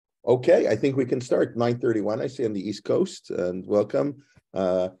Okay, I think we can start. 9:31, I see on the East Coast, and welcome.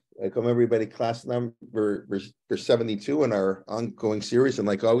 Welcome everybody, class number 72 in our ongoing series. And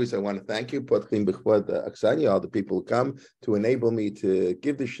like always, I want to thank you, all the people who come to enable me to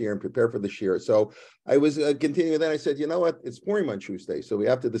give the shir and prepare for the shir. So I was continuing, then I said, you know what, it's Purim on Tuesday, so we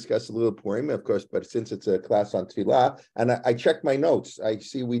have to discuss a little Purim, of course, but since it's a class on Tefillah, and I checked my notes, I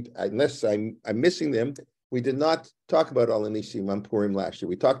see unless I'm missing them, we did not talk about all Hanissim on Purim last year.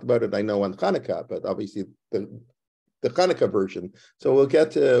 We talked about it, I know, on Hanukkah, but obviously the Hanukkah version. So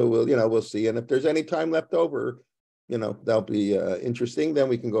we'll see. And if there's any time left over, that'll be interesting. Then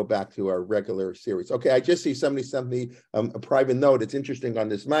we can go back to our regular series. Okay, I just see somebody sent me a private note. It's interesting on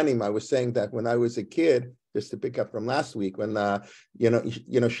this manim. I was saying that when I was a kid, just to pick up from last week, when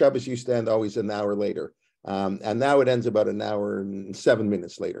Shabbos used to end always an hour later. And now it ends about an hour and 7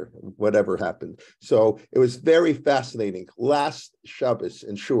 minutes later, whatever happened. So it was very fascinating. Last Shabbos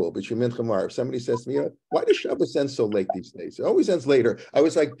in Shul, between Mincha and Maariv, somebody says to me, why does Shabbos end so late these days? It always ends later. I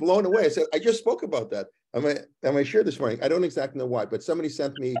was like blown away. I said, I just spoke about that. Am I sure this morning? I don't exactly know why, but somebody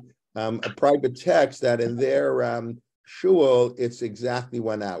sent me a private text that in their Shul, it's exactly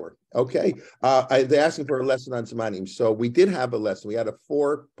 1 hour. Okay. They're asking for a lesson on Zmanim. So we did have a lesson. We had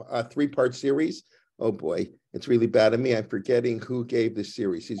a three-part series. Oh boy, it's really bad of me. I'm forgetting who gave this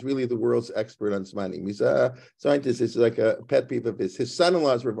series. He's really the world's expert on Zmanim. He's a scientist. It's like a pet peeve of his. His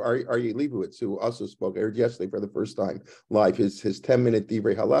son-in-law is Aryeh Leibowitz, who also spoke. I heard yesterday for the first time live. His 10-minute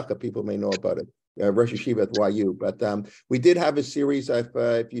Divrei Halacha. People may know about it. Rosh Yeshiva at YU. But we did have a series.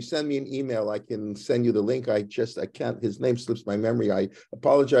 If you send me an email, I can send you the link. I can't. His name slips my memory. I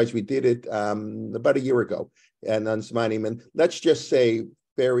apologize. We did it about a year ago, and on Zmanim. And let's just say,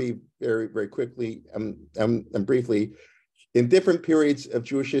 very, very, very quickly and briefly, in different periods of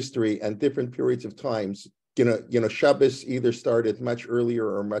Jewish history and different periods of times, Shabbos either started much earlier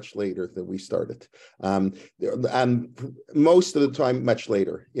or much later than we started, and most of the time much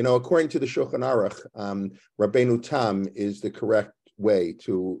later. According to the Shulchan Aruch, Rabbeinu Tam is the correct way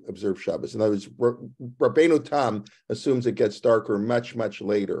to observe Shabbos. In other words, Rabbeinu Tam assumes it gets darker much, much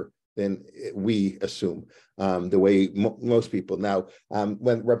later than we assume, the way most people. Now,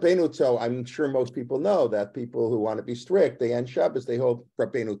 when Rabbeinu Tam, I'm sure most people know that people who want to be strict, they end Shabbos, they hold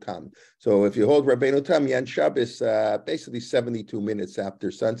Rabbeinu Tam. So if you hold Rabbeinu Tam, you end Shabbos basically 72 minutes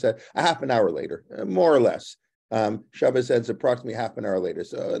after sunset, a half an hour later, more or less. Shabbos ends approximately half an hour later.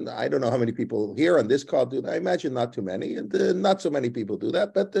 So I don't know how many people here on this call do that. I imagine not too many, and not so many people do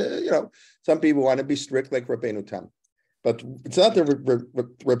that. But, some people want to be strict like Rabbeinu Tam. But it's not that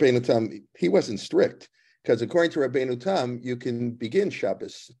Rabbeinu Tam, he wasn't strict, because according to Rabbeinu Tam, you can begin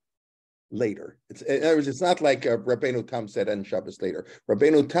Shabbos later. In other words, it's not like Rabbeinu Tam said end Shabbos later.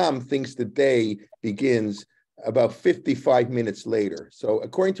 Rabbeinu Tam thinks the day begins about 55 minutes later. So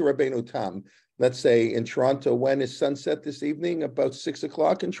according to Rabbeinu Tam, let's say in Toronto, when is sunset this evening? About 6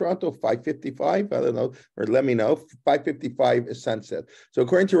 o'clock in Toronto, 5:55, I don't know, or let me know, 5:55 is sunset. So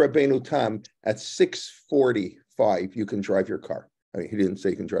according to Rabbeinu Tam, at 6:45, you can drive your car. I mean, he didn't say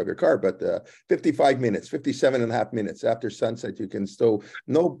you can drive your car, but 55 minutes, 57 and a half minutes after sunset, you can still,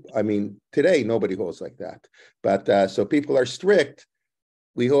 today nobody holds like that. But so people are strict.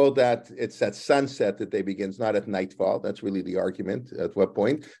 We hold that it's at sunset that they begins, not at nightfall. That's really the argument. At what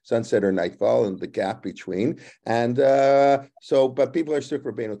point, sunset or nightfall, and the gap between. And but people are strict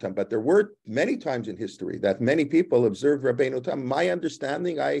for Rabbeinu Tam. But there were many times in history that many people observed Rabbeinu Tam. My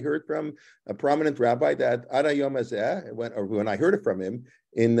understanding, I heard from a prominent rabbi that Ada Yom Hazeh, when I heard it from him,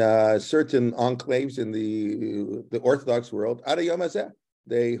 in certain enclaves in the Orthodox world, Ada Yom Hazeh,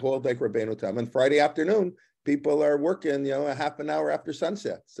 they hold like Rabbeinu Tam. And Friday afternoon, people are working, a half an hour after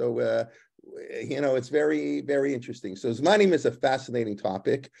sunset. So, it's very, very interesting. So Zmanim is a fascinating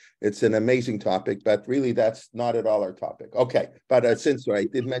topic. It's an amazing topic, but really that's not at all our topic. Okay, but since I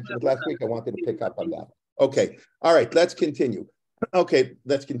did mention it last week, I wanted to pick up on that. Okay, all right, let's continue. Okay,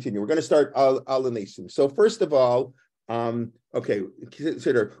 let's continue. We're going to start Al Hanissim. So first of all,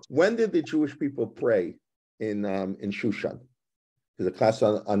 consider, when did the Jewish people pray in Shushan? There's a class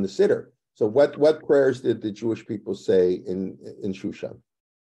on the Siddur. So what prayers did the Jewish people say in Shushan?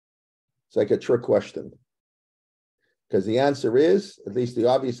 It's like a trick question. Because the answer is, at least the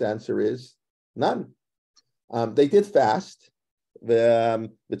obvious answer is, none. They did fast. Esther,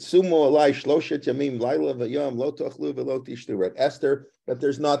 but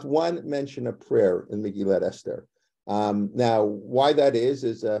there's not one mention of prayer in Megillat Esther. Now, why that is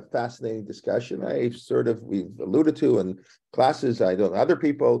a fascinating discussion. We've alluded to in classes. Other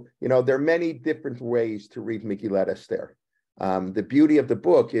people, there are many different ways to read Megillat Esther. The beauty of the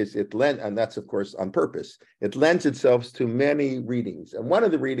book is and that's of course on purpose, it lends itself to many readings. And one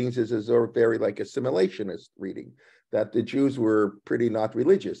of the readings is a very like assimilationist reading, that the Jews were pretty not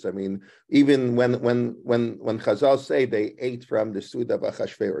religious. I mean, even when Chazal say they ate from the Suda of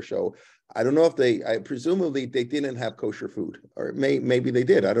Achashverosh, so I don't know if presumably they didn't have kosher food, or maybe they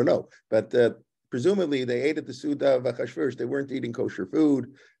did, I don't know. But presumably they ate at the Suda of Achashverosh, they weren't eating kosher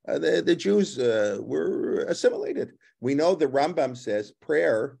food. The Jews were assimilated. We know the Rambam says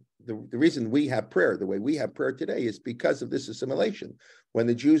prayer, the reason we have prayer, the way we have prayer today, is because of this assimilation. When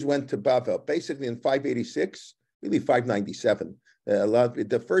the Jews went to Bavel, basically in 586, really 597.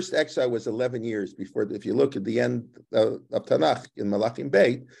 The first exile was 11 years before. If you look at the end of Tanakh in Malachim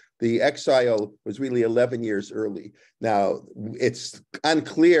Beit, the exile was really 11 years early. Now, it's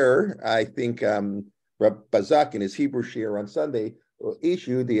unclear. I think Rabbi Bazak in his Hebrew shir on Sunday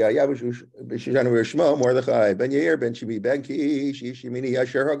issued the Mordechai ben Yair ben Shimi ben Kish Ishimini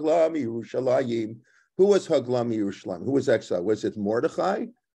Yasher Haglam Yerushalayim. Who was Haglam Yerushalayim? Who was exiled? Was it Mordechai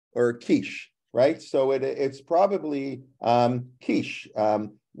or Kish? Right, so it's probably Kish.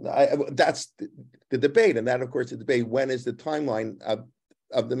 That's the debate, and that, of course, the debate. When is the timeline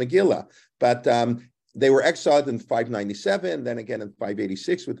of the Megillah? But they were exiled in 597, then again in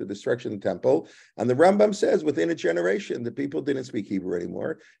 586 with the destruction of the temple. And the Rambam says within a generation, the people didn't speak Hebrew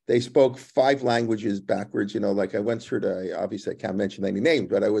anymore. They spoke 5 languages backwards. Like I went through obviously I can't mention any names,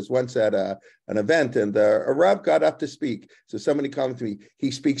 but I was once at an event, and a Rav got up to speak. So somebody commented to me,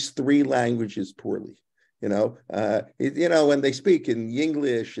 he speaks 3 languages poorly. When they speak in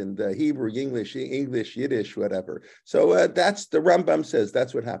English and Hebrew, English, Yiddish, whatever. So that's the Rambam says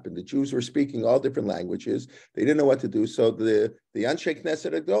that's what happened. The Jews were speaking all different languages. They didn't know what to do. So the Anshe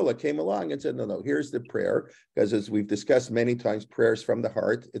Knesset Adola came along and said, no, here's the prayer. Because as we've discussed many times, prayers from the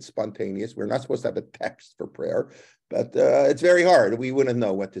heart. It's spontaneous. We're not supposed to have a text for prayer, but it's very hard. We wouldn't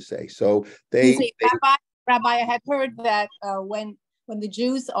know what to say. So Rabbi, I had heard that when the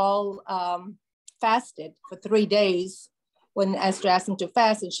Jews all fasted for 3 days, when Esther asked them to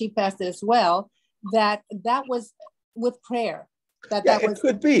fast, and she fasted as well, that was with prayer.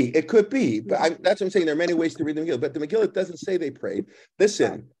 It could be. But that's what I'm saying. There are many ways to read the Megillah, but the Megillah doesn't say they prayed.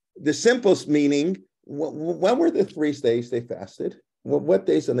 Listen, the simplest meaning, when were the 3 days they fasted? What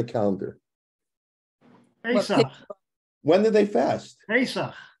days on the calendar? Pesach. When did they fast?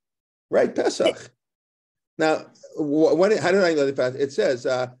 Pesach. Right, Pesach. Now, how did I know they fast? It says,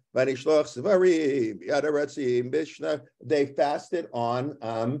 they fasted on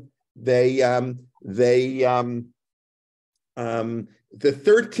the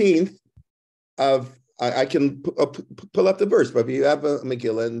 13th of, I can pull up the verse, but if you have a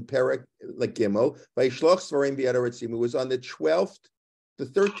Megillah in Perek like Gimel, it was on the 12th, the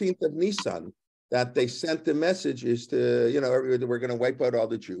 13th of Nisan, that they sent the messages to, we're going to wipe out all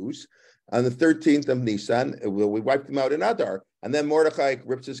the Jews. On the 13th of Nisan, we wiped them out in Adar. And then Mordechai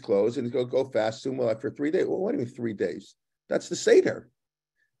rips his clothes and he's go fast, for 3 days. Well, what do you mean 3 days? That's the Seder.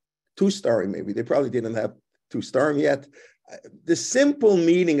 2-starring maybe. They probably didn't have 2-starring yet. The simple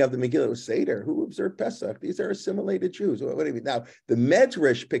meaning of the Megillah was Seder. Who observed Pesach? These are assimilated Jews. What do you mean? Now, the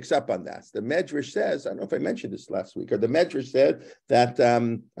Medrash picks up on that. The Medrash says, I don't know if I mentioned this last week, or the Medrash said that, I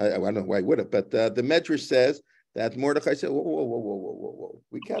don't know why I would have, but the Medrash says that Mordechai said, whoa,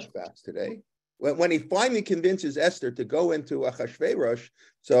 we can't fast today. When he finally convinces Esther to go into Achashverosh,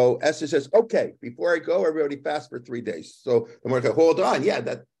 so Esther says, okay, before I go, everybody fast for 3 days. So Mordechai, hold on,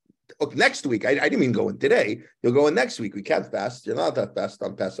 next week. I didn't mean go in today. You'll go in next week. We can't fast. You're not that fast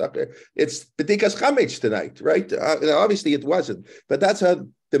on Pesach. It's B'dikas Chametz tonight, right? Obviously it wasn't, but that's how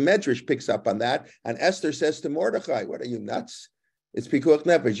the Medrash picks up on that. And Esther says to Mordechai, what are you, nuts? It's Pikuach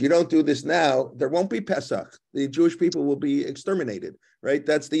Nefesh. You don't do this now, there won't be Pesach. The Jewish people will be exterminated, right?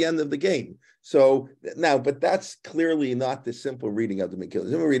 That's the end of the game. So now, but that's clearly not the simple reading of the Megillah.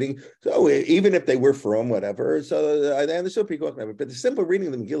 Simple reading, so even if they were from whatever, so I understood Pikuach Nefesh, but the simple reading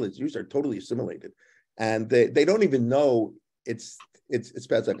of the Megillah, Jews are totally assimilated. And they don't even know it's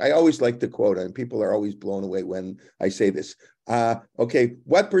Pesach. I always like to quote, and people are always blown away when I say this. Okay,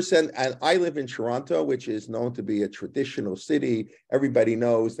 what percent, and I live in Toronto, which is known to be a traditional city. Everybody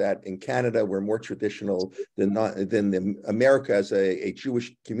knows that in Canada, we're more traditional than America as a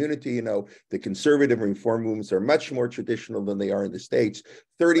Jewish community. The conservative and reform movements are much more traditional than they are in the States.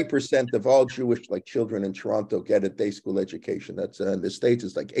 30% of all Jewish children in Toronto get a day school education. That's in the States,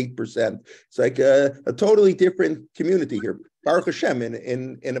 it's like 8%. It's like a totally different community here. Baruch Hashem,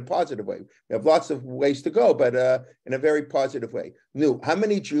 in a positive way. We have lots of ways to go, but in a very positive way. How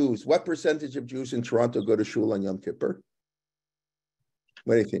many Jews, what percentage of Jews in Toronto go to shul on Yom Kippur?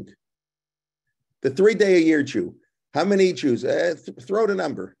 What do you think? The 3-day-a-year Jew. How many Jews? Throw the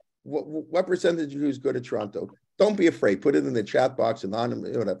number. What percentage of Jews go to Toronto? Don't be afraid. Put it in the chat box,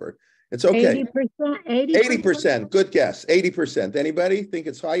 anonymous, whatever. It's okay. 80%. 80%. Good guess. 80%. Anybody think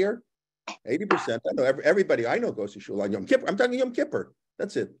it's higher? 80%. I know everybody I know goes to shul on Yom Kippur. I'm talking Yom Kippur.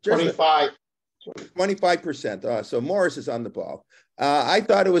 That's it. 25. 25%. So Morris is on the ball. I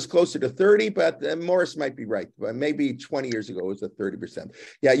thought it was closer to 30, but Morris might be right. But maybe 20 years ago it was at 30%.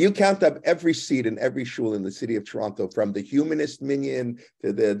 Yeah, you count up every seat in every shul in the city of Toronto, from the humanist minyan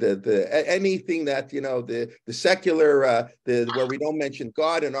to the anything that, you know, the secular, where we don't mention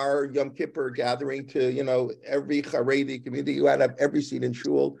God in our Yom Kippur gathering, to, you know, every Haredi community. You add up every seat in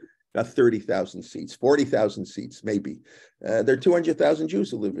shul, got 30,000 seats, 40,000 seats, maybe. There are 200,000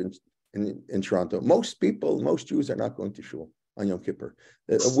 Jews who live in Toronto. Most Jews are not going to shul on Yom Kippur.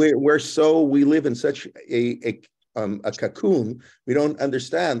 We live in such a cocoon. We don't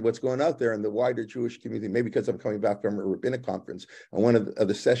understand what's going out there in the wider Jewish community. Maybe because I'm coming back from a rabbinic conference, and one of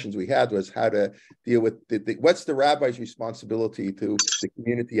the sessions we had was how to deal with what's the rabbi's responsibility to the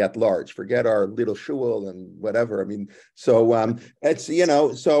community at large. Forget our little shul and whatever. I mean, so it's, you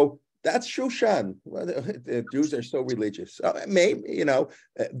know, so. That's Shushan. Well, the Jews are so religious. Maybe, you know,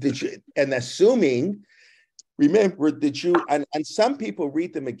 and assuming, remember the Jew, and some people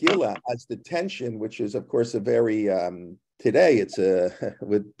read the Megillah as the tension, which is, of course, a very, today, it's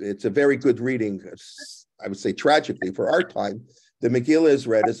a very good reading, I would say tragically for our time. The Megillah is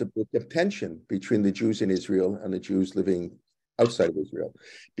read as a book of tension between the Jews in Israel and the Jews living outside of Israel,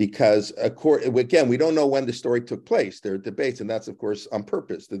 because again, we don't know when the story took place. There are debates, and that's, of course, on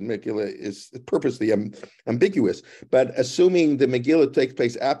purpose. The Megillah is purposely ambiguous. But assuming the Megillah takes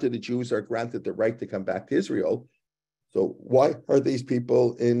place after the Jews are granted the right to come back to Israel, so why are these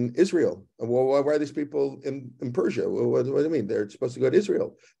people in Israel? Why are these people in Persia? What do I mean? They're supposed to go to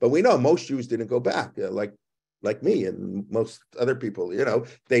Israel, but we know most Jews didn't go back, like me and most other people. You know,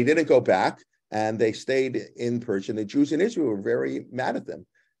 they didn't go back. And they stayed in Persia. And the Jews in Israel were very mad at them,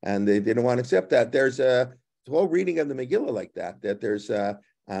 and they didn't want to accept that. There's a whole reading of the Megillah like that there's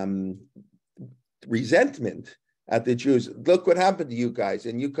resentment at the Jews. Look what happened to you guys,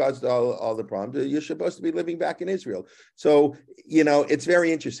 and you caused all the problems. You're supposed to be living back in Israel. So, you know, it's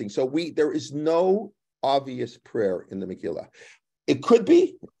very interesting. So there is no obvious prayer in the Megillah. It could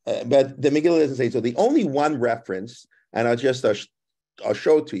be, but the Megillah doesn't say so. The only one reference, and I'll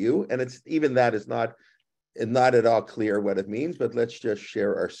show it to you, and it's even that is not at all clear what it means, but let's just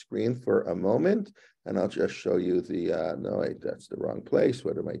share our screen for a moment, and I'll just show you that's the wrong place.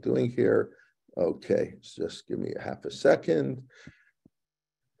 What am I doing here? Okay, just give me a half a second.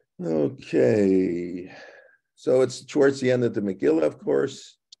 Okay, so it's towards the end of the Megillah, of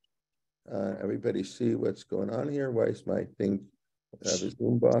course. Everybody see what's going on here? Why is my thing have a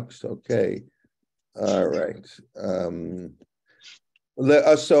Zoom box? Okay, all right.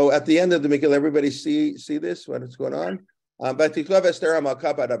 So at the end of the Megillah, everybody see this, what is going on? Notice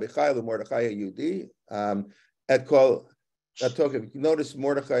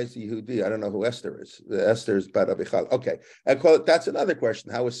Mordechai is Yehudi. I don't know who Esther is. Esther is Bat Abichal. Okay. That's another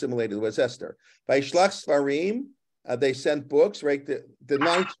question. How assimilated was Esther? By Shlach Svarim, they sent books, right? The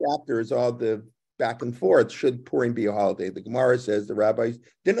ninth chapter is all the back and forth. Should Purim be a holiday? The Gemara says the rabbis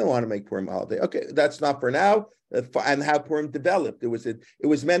didn't want to make Purim a holiday. Okay, that's not for now. And how Purim developed. It was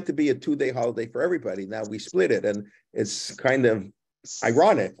meant to be a 2-day holiday for everybody. Now we split it, and it's kind of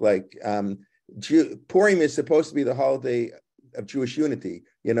ironic. Like Purim is supposed to be the holiday of Jewish unity.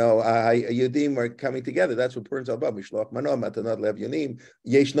 You know, Yehudim are coming together. That's what Purim's all about. Mishloach manom, matanot lev yonim,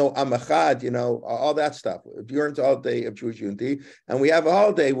 yeshno am echad, you know, all that stuff. Purim's a holiday of Jewish unity. And we have a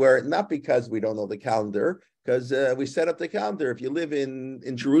holiday where, not because we don't know the calendar, because we set up the calendar. If you live in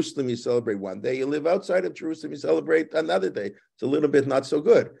Jerusalem, you celebrate one day. You live outside of Jerusalem, you celebrate another day. It's a little bit not so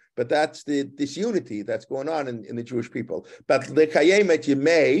good. But that's this unity that's going on in the Jewish people. But lekayemet, you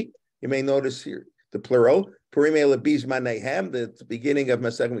may notice here, the plural, Purim Elabis Manehem, the beginning of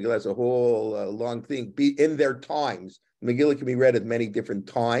Masech Megillah is a whole long thing. Be in their times. Megillah can be read at many different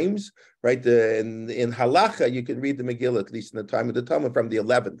times, right? In Halacha, you can read the Megillah, at least in the time of the Talmud, from the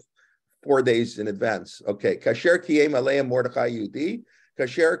 11th, 4 days in advance. Okay. Kasher Kiyem Aleim Mordechai Yehudi.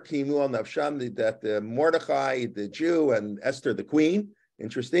 Kasher Kimu al Nafsham, that the Mordechai, the Jew, and Esther, the queen,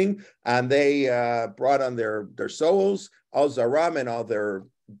 interesting, and they brought on their souls, Al Zaram and all their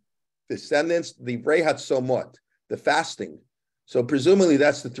descendants, the Vrehat Somot, the fasting. So presumably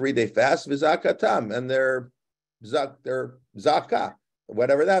that's the 3-day fast, Vizakatam, and their Zakah,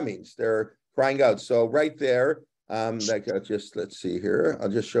 whatever that means. They're crying out. So right there, let's see here. I'll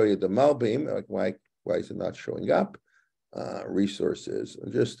just show you the Malbim. Like why is it not showing up? Resources,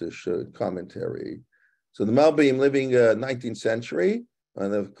 just to show commentary. So the Malbim living 19th century,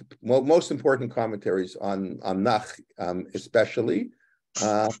 the most important commentaries on Nach, especially. We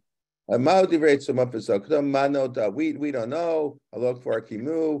don't know. We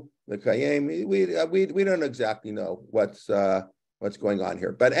don't exactly know what's going on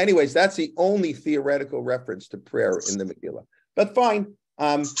here. But anyways, that's the only theoretical reference to prayer in the Megillah. But fine.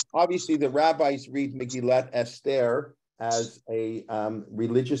 Obviously, the rabbis read Megillat Esther as a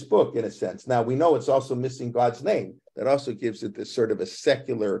religious book in a sense. Now, we know it's also missing God's name. That also gives it this sort of a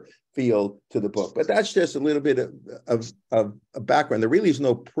secular feel to the book. But that's just a little bit of a background. There really is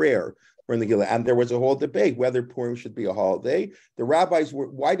no prayer for Megillah. And there was a whole debate whether Purim should be a holiday. The rabbis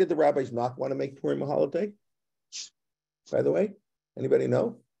why did the rabbis not want to make Purim a holiday? By the way, anybody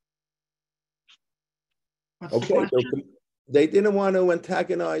know? Okay, they didn't want to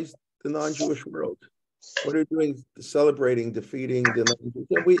antagonize the non-Jewish world. What are you doing? Celebrating, defeating the.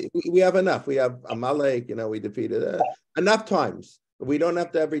 We have enough. We have Amalek. We defeated enough times. We don't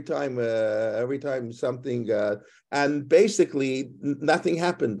have to every time something. And basically, nothing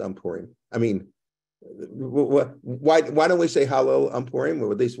happened on Purim. I mean, why don't we say Hallel on Purim?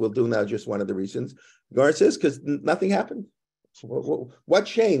 Or at least we'll do now. Just one of the reasons. Gar says because nothing happened. What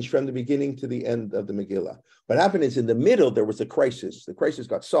changed from the beginning to the end of the Megillah? What happened is in the middle there was a crisis. The crisis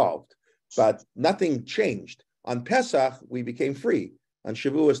got solved, but nothing changed. On Pesach we became free. On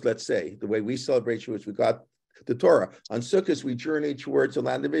Shavuos, let's say, the way we celebrate Shavuos, we got the Torah. On Sukkot we journeyed towards the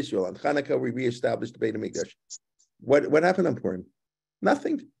land of Israel. On Hanukkah we reestablished the Beit HaMikdash. What happened on Purim?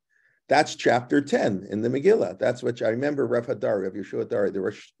 Nothing. That's chapter 10 in the Megillah. That's what I remember. Rav Hadar, Rav Yeshua Hadar, the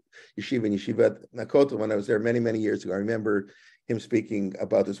Rosh Yeshiva in Yeshiva Nakotel, when I was there many years ago, I remember him speaking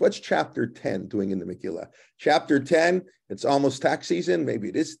about this. What's chapter 10 doing in the Megillah? Chapter 10, it's almost tax season. Maybe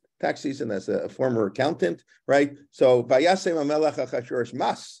it is tax season as a former accountant, right? So, Vayasem HaMelech Achashverosh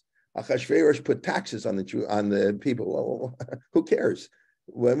mas. Achashverosh put taxes on the people. Well, who cares?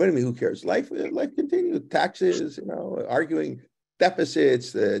 What do you mean, who cares? Life continued. Taxes, arguing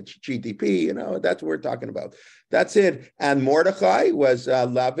deficits, GDP, that's what we're talking about. That's it. And Mordechai was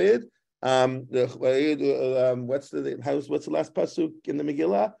Lavid. What's the last pasuk in the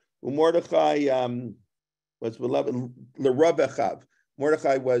Megillah? Mordechai was beloved L'Rav.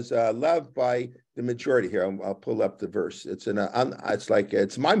 Mordechai was loved by the majority. Here, I'll pull up the verse. It's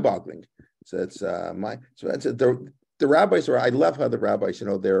it's mind-boggling. The rabbis are. I love how the rabbis, I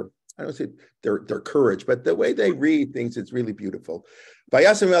don't say their courage, but the way they read things, it's really beautiful.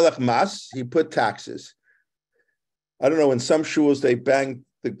 Vayasem Melech mas, he put taxes. I don't know, in some shuls they bang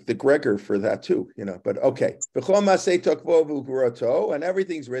the Gregor for that too, but okay. And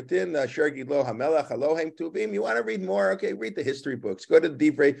everything's written. You want to read more? Okay, read the history books. Go to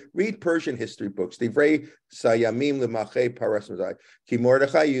Divrei, read Persian history books. Divrei Sayamim Lemachei Paras Mazai. Ki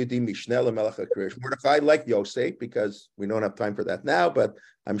Mordechai Yudi Mishneh Lemelech HaKrish. Mordechai, like Yosef, because we don't have time for that now, but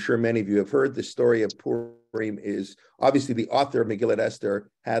I'm sure many of you have heard the story of Purim. Is obviously the author of Megillat Esther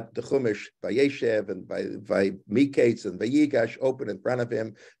had the Chumash Vayeshev and by Miketz and Vayigash open in front of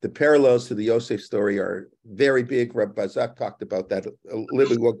him. The parallels to the Yosef story are very big. Rabbi Bazak talked about that a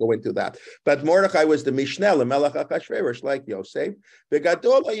little. We'll go into that. But Mordechai was the Mishneh L'Melech HaKashverosh, like Yosef.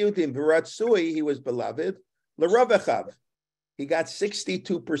 V'gadol Hayudim V'ratzui, he was beloved. L'Rav Echav, he got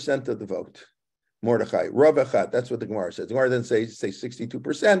 62% of the vote. Mordechai, Rav Echad, that's what the Gemara says. The Gemara doesn't say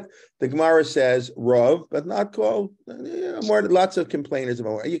 62%. The Gemara says Rav, but not called, lots of complainers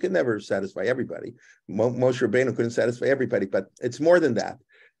about. You can never satisfy everybody. Moshe Rabbeinu couldn't satisfy everybody, but it's more than that.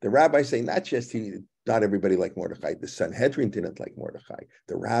 The rabbis say not everybody liked Mordechai. The Sanhedrin didn't like Mordechai.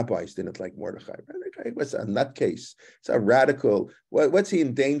 The rabbis didn't like Mordechai. Mordechai was a nutcase. It's a radical. What's he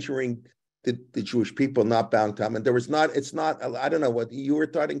endangering the Jewish people, not bound to him? And I don't know what you were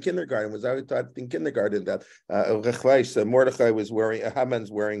taught in kindergarten. I was taught in kindergarten that Mordechai was Haman's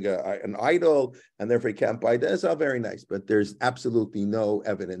wearing an idol, and therefore he can't buy that. It's all very nice, but there's absolutely no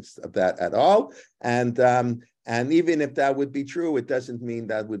evidence of that at all. And even if that would be true, it doesn't mean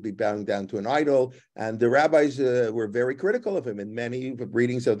that would be bowing down to an idol. And the rabbis were very critical of him in many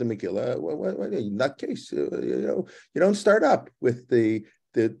readings of the Megillah. Nutcase, you don't start up with the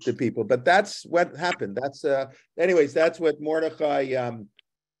people, but that's what happened. That's that's what Mordechai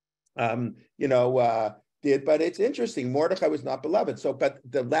did. But it's interesting. Mordechai was not beloved. But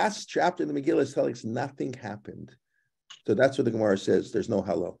the last chapter in the Megillah is telling us nothing happened. So that's what the Gemara says. There's no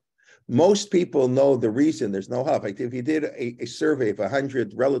Hallel. Most people know the reason there's no Hallel. Like if you did a survey of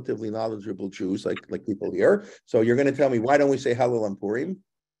 100 relatively knowledgeable Jews, like people here, so you're going to tell me, why don't we say Hallel on Purim?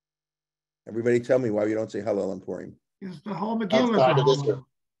 Everybody tell me why we don't say Hallel on Purim. Is the whole Megillah?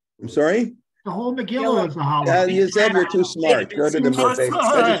 I'm sorry? The whole Megillah is a Yeah, holiday. you said you're too smart. Go to the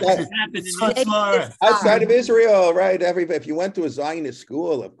outside of Israel, right? Everybody, if you went to a Zionist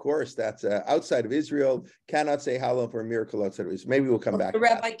school, of course, that's outside of Israel. Cannot say Hallel for a miracle outside of Israel. Maybe we'll come back.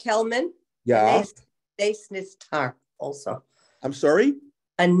 Rabbi Kelman. Yeah. Nes nistar also. I'm sorry?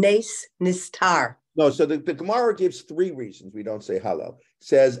 A nes nistar. No, so the Gemara gives three reasons we don't say Hallel. It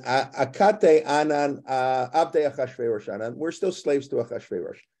says, Akate anan abdei Achashverosh anan. We're still slaves to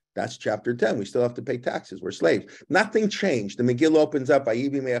Achashverosh. That's chapter 10. We still have to pay taxes. We're slaves. Nothing changed. The Megillah opens up by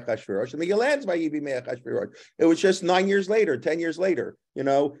Yibi Mei Achashverosh. The Megillah ends by Yibi Mei Achashverosh. It was just 9 years later, 10 years later,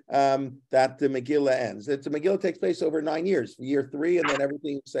 that the Megillah ends. The Megillah takes place over 9 years, year 3, and then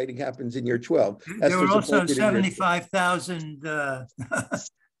everything exciting happens in year 12. There were also 75,000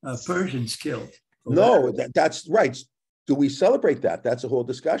 Persians killed. No, that's right. Do we celebrate that? That's a whole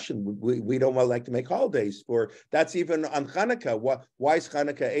discussion. We don't like to make holidays for. That's even on Hanukkah. Why is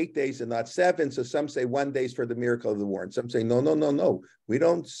Hanukkah 8 days and not 7? So some say 1 day for the miracle of the war, and some say no. We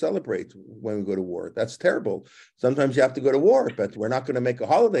don't celebrate when we go to war. That's terrible. Sometimes you have to go to war, but we're not going to make a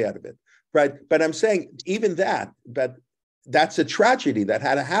holiday out of it, right? But I'm saying even that. But that's a tragedy that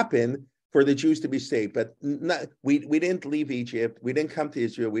had to happen for the Jews to be saved. But we didn't leave Egypt. We didn't come to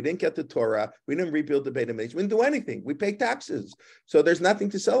Israel. We didn't get the Torah. We didn't rebuild the Beit HaMikdash. We didn't do anything. We paid taxes. So there's nothing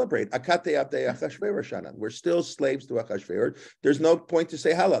to celebrate. We're still slaves to Achashverosh. There's no point to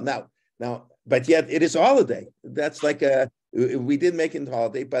say Hallel. Now, but yet it is a holiday. That's like we did make it a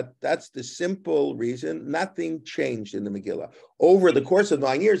holiday, but that's the simple reason. Nothing changed in the Megillah. Over the course of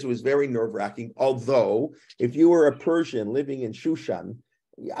 9 years, it was very nerve-wracking. Although, if you were a Persian living in Shushan,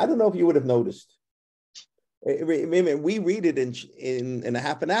 I don't know if you would have noticed. We read it in a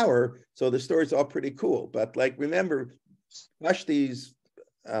half an hour, so the story's all pretty cool. But remember, Vashti's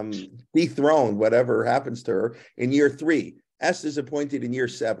dethroned, whatever happens to her, in year 3. Esther's appointed in year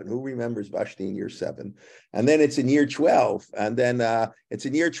 7. Who remembers Vashti in year 7? And then it's in year 12. And then it's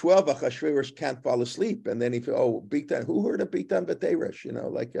in year 12, Achashverosh can't fall asleep. And then Bigtan, who heard of Bigtan Bateresh?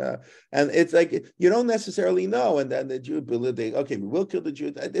 And it's like, you don't necessarily know. And then the Jew, we will kill the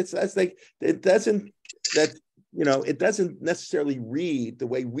Jew. It doesn't necessarily read the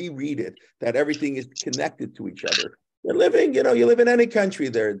way we read it, that everything is connected to each other. You're living, you live in any country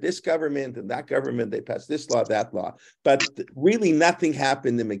there, this government and that government, they pass this law, that law. But really nothing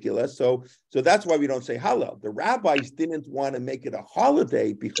happened in Megillah. So that's why we don't say Hallel. The rabbis didn't want to make it a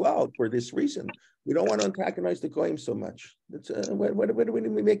holiday, Bichlal, for this reason. We don't want to antagonize the Goyim so much. What do we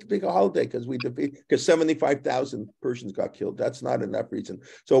make a big holiday? Because 75,000 Persians got killed. That's not enough reason.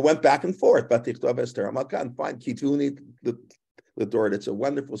 So it went back and forth. But Esther Amalkan, fine, Kituni, the Dort. It's a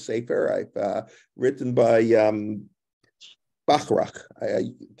wonderful sefer I've written by Bachrach,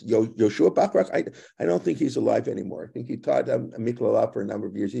 Yoshua Bachrach. I don't think he's alive anymore. I think he taught Miklallah for a number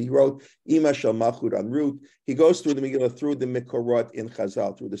of years. He wrote Ima Shel Malchut on Ruth. He goes through the Megillah, through the Mikorot in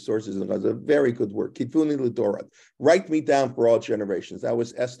Chazal, through the sources in Chazal. Very good work. Kitfuni L'Dorat. Write me down for all generations. That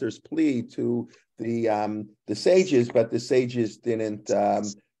was Esther's plea to the sages, but the sages didn't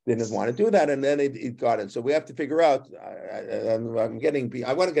want to do that, and then it got it. So we have to figure out. I want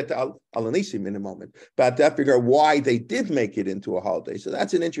to get to Hanissim in a moment, but to figure out why they did make it into a holiday. So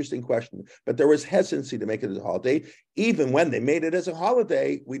that's an interesting question. But there was hesitancy to make it as a holiday. Even when they made it as a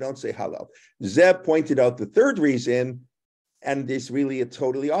holiday, we don't say Hallel. Zeb pointed out the third reason, and there's really a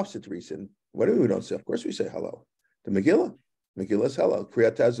totally opposite reason. What do we don't say? Of course we say Hallel. The Megillah is Hallel.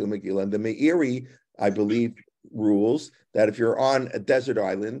 Kriyat Tazu Megillah, and the Meiri, I believe, rules that if you're on a desert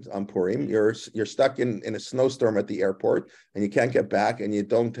island on Purim, you're stuck in a snowstorm at the airport and you can't get back, and you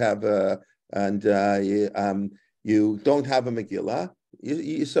don't have you don't have a Megillah,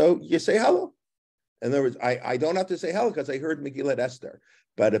 so you say Hallel. In other words, I don't have to say Hallel because I heard Megillat Esther,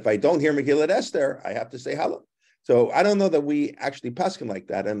 but if I don't hear Megillat Esther, I have to say Hallel. So I don't know that we actually paskin like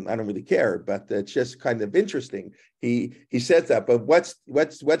that, and I don't really care, but it's just kind of interesting. He says that, but what's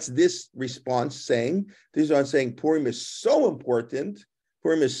this response saying? This is on saying Purim is so important.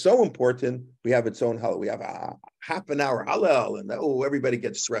 Purim is so important. We have its own Hallel. We have a half an hour Hallel, and everybody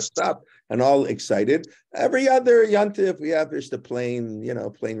gets dressed up and all excited. Every other Yantif we have is the plain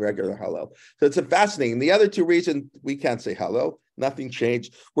regular Hallel. So it's a fascinating. The other two reasons we can't say Hallel. Nothing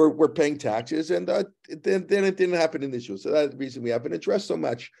changed. We're paying taxes, and then it didn't happen in this issue. So that's the reason we haven't addressed so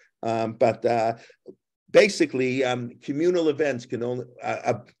much. But basically, communal events can only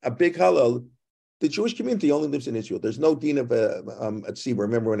a big Hallel the Jewish community only lives in Israel. There's no dean of at Tzibur.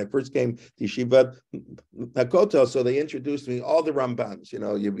 Remember when I first came to Yeshiva Hakotel, so they introduced me all the Rambans.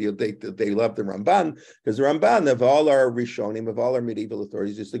 They love the Ramban because the Ramban of all our Rishonim, of all our medieval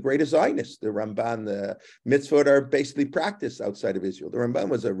authorities, is the greatest Zionist. The Ramban, the mitzvot are basically practiced outside of Israel. The Ramban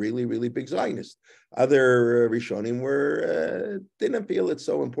was a really, really big Zionist. Other Rishonim didn't feel it's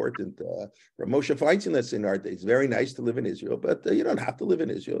so important. Moshe Feinstein, that's in our days. It's very nice to live in Israel, but you don't have to live in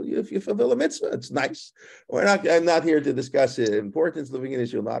Israel. If you fulfill a mitzvah, it's nice. I'm not here to discuss the importance of living in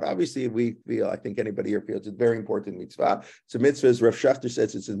Israel. Not obviously, we feel. I think anybody here feels it's a very important mitzvah. It's a mitzvah, as Rav Schachter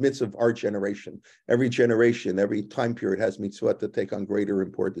says. It's a mitzvah of our generation. Every generation, every time period has mitzvah to take on greater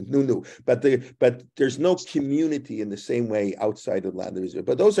importance. But there's no community in the same way outside of the land of Israel.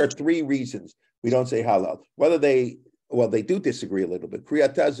 But those are three reasons we don't say halal. They do disagree a little bit.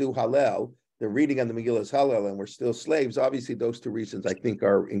 Kriyatazu halal, they're reading on the Megillah as halal, and we're still slaves. Obviously, those two reasons, I think,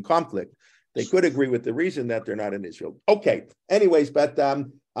 are in conflict. They could agree with the reason that they're not in Israel. Okay. Anyways, but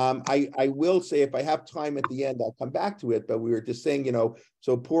I will say, if I have time at the end, I'll come back to it. But we were just saying,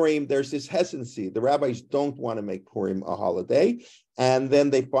 so Purim, there's this hesitancy. The rabbis don't want to make Purim a holiday. And then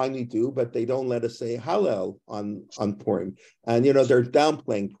they finally do, but they don't let us say Hallel on Purim. And, they're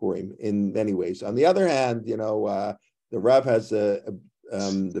downplaying Purim in many ways. On the other hand, the Rav has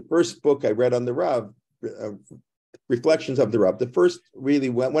the first book I read on the Rav, Reflections of the Rav. The first, really,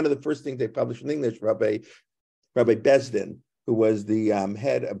 one of the first things they published in English, Rabbi Besdin, who was the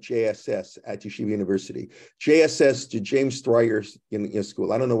head of JSS at Yeshiva University. JSS, to James Streyer's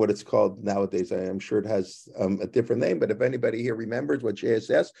school. I don't know what it's called nowadays. I'm sure it has a different name, but if anybody here remembers what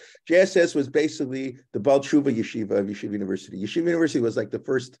JSS was basically the Baal Tshuva Yeshiva of Yeshiva University. Yeshiva University was like the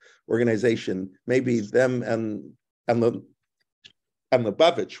first organization, maybe them and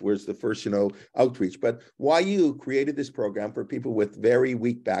Lubavitch was the first, outreach. But YU created this program for people with very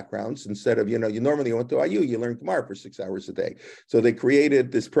weak backgrounds. Instead of, you normally went to IU, you learn Gemara for 6 hours a day. So they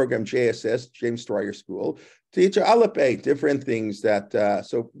created this program, JSS, James Streyer School, to teach Aleph, different things that,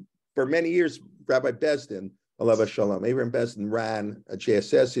 so for many years, Rabbi Besdin, Alav Shalom, Abraham Besdin ran a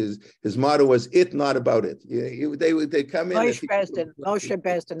JSS. His motto was, "It, not about it." They come in. Moshe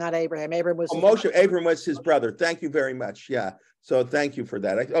Besdin, not Abraham. Abraham was Abraham was his brother. Thank you very much. Yeah. So thank you for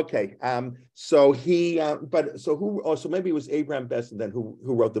that. Okay. So he, so maybe it was Abraham Besdin then who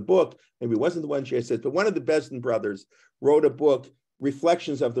wrote the book. Maybe it wasn't the one JSS, but one of the Besdin brothers wrote a book,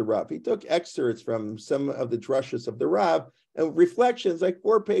 Reflections of the Rav. He took excerpts from some of the drushas of the Rav, and reflections, like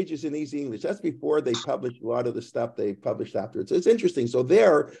 4 pages in easy English. That's before they published a lot of the stuff they published afterwards. It's interesting. So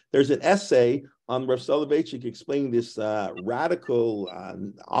there's an essay on Rav Soloveitchik explaining this radical,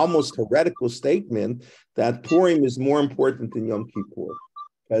 almost heretical statement that Purim is more important than Yom Kippur.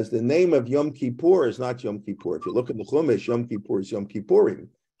 Because the name of Yom Kippur is not Yom Kippur. If you look at the Chumash, Yom Kippur is Yom Kippurim.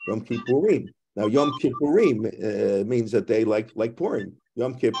 Yom Kippurim. Now, Yom Kippurim means a day like Purim.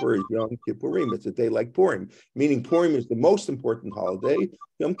 Yom Kippur is Yom Kippurim. It's a day like Purim, meaning Purim is the most important holiday.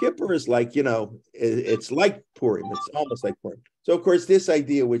 Yom Kippur is like, it's like Purim. It's almost like Purim. So, of course, this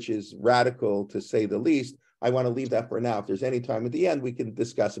idea, which is radical to say the least, I want to leave that for now. If there's any time at the end, we can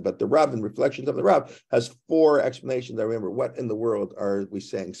discuss it. But the Rav and Reflections of the Rav has 4 explanations. I remember, what in the world are we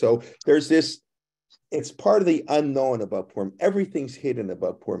saying? So there's this. It's part of the unknown about Purim. Everything's hidden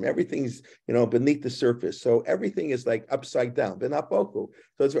about Purim. Everything's, beneath the surface. So everything is like upside down, but not vocal.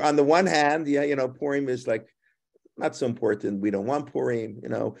 So it's, on the one hand, Purim is like not so important. We don't want Purim,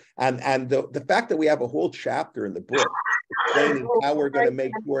 and the fact that we have a whole chapter in the book explaining how we're going to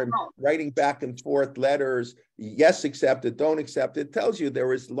make Purim, writing back and forth letters, yes, accept it, don't accept it, tells you there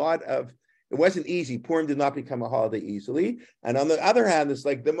was a lot of. It wasn't easy. Purim did not become a holiday easily. And on the other hand, it's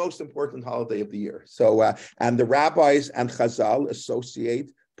like the most important holiday of the year. So, and the rabbis and Chazal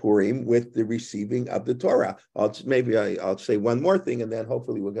associate Purim with the receiving of the Torah. I'll say one more thing, and then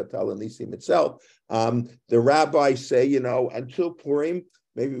hopefully we'll get to Hanissim itself. The rabbis say, until Purim,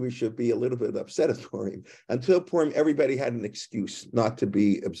 maybe we should be a little bit upset at Purim. Until Purim, everybody had an excuse not to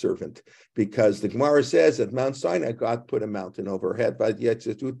be observant, because the Gemara says at Mount Sinai, God put a mountain overhead, but yet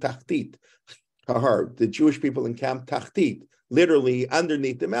to tachtit. The Jewish people encamped tachtit, literally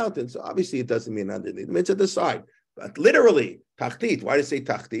underneath the mountain. So obviously it doesn't mean underneath, it means at the side. But literally, tachtit. Why does it say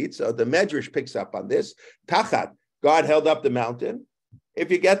tachtit? So the Medrash picks up on this. Tachat, God held up the mountain. If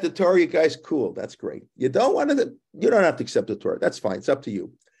you get the Torah, you guys, cool, that's great. You don't have to accept the Torah. That's fine. It's up to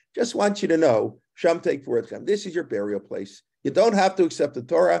you. Just want you to know, Sham take for it. This is your burial place. You don't have to accept the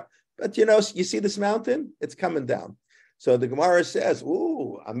Torah, but you see this mountain? It's coming down. So the Gemara says,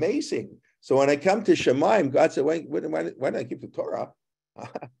 ooh, amazing. So when I come to Shemaim, God said, why did I keep the Torah?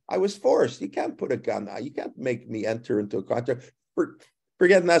 I was forced. You can't put a gun on. You can't make me enter into a contract.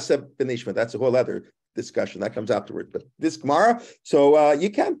 Forget Nasa Benishma. That's a whole other discussion that comes afterwards. But this Gemara, so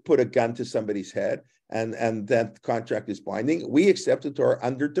you can't put a gun to somebody's head and that contract is binding. We accept the Torah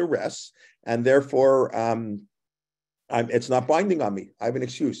under duress, and therefore it's not binding on me. I have an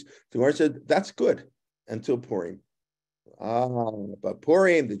excuse. The Gemara said that's good until Purim. But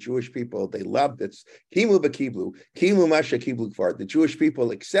Purim, the Jewish people, they loved it. Kimu b'kiblu, kimu masha kiblu kfar. The Jewish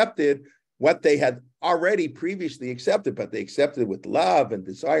people accepted what they had already previously accepted, but they accepted it with love and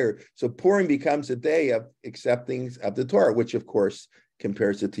desire. So Purim becomes a day of accepting of the Torah, which of course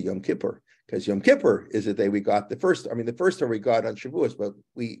compares it to Yom Kippur. Because Yom Kippur is the day we got the first Torah we got on Shavuos, but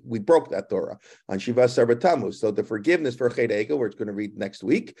we broke that Torah on Shivas Sarbat Tammuz. So the forgiveness for Chet Egel, we're going to read next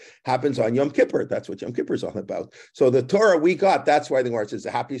week, happens on Yom Kippur. That's what Yom Kippur is all about. So the Torah we got, that's why the Gemara says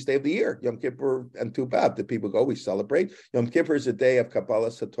the happiest day of the year, Yom Kippur and Tu B'Av. The people go, we celebrate. Yom Kippur is a day of Kabbalah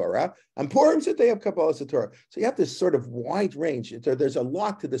Satorah, and Purim is a day of Kabbalah Satorah. So you have this sort of wide range. There's a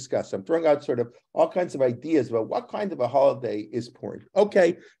lot to discuss. I'm throwing out sort of all kinds of ideas about what kind of a holiday is Purim.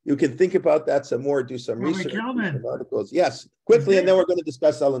 Okay, you can think about that some more, do some research, some articles. Yes, quickly, and then we're going to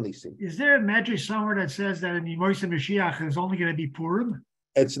discuss Hanissim. Is there a medrash somewhere that says that in the Moshe Mashiach is only going to be Purim?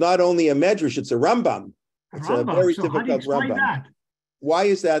 It's not only a medrash, it's a Rambam. It's a very so difficult Rambam. That? Why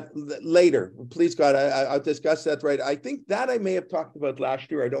is that? Later, please God, I'll discuss that. Right, I think that I may have talked about last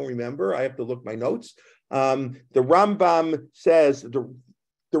year. I don't remember. I have to look my notes. The Rambam says the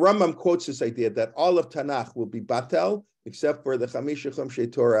Rambam quotes this idea that all of Tanakh will be batel except for the Chamisha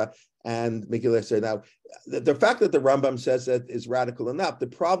Chumshei Torah and Megillah Esther. Now, the fact that the Rambam says that is radical enough. The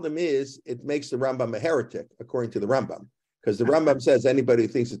problem is it makes the Rambam a heretic, according to the Rambam, because the Rambam says anybody who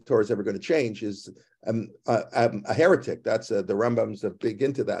thinks the Torah is ever going to change is a heretic. That's the Rambam's big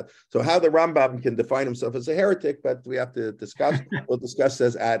into that. So how the Rambam can define himself as a heretic, but we have to discuss. We'll discuss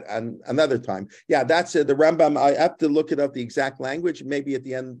this at another time. Yeah, that's it. The Rambam. I have to look it up the exact language. Maybe at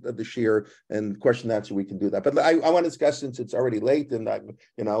the end of the shir and question answer we can do that. But I want to discuss, since it's already late and I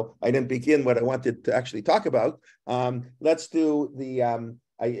didn't begin what I wanted to actually talk about. Let's do the.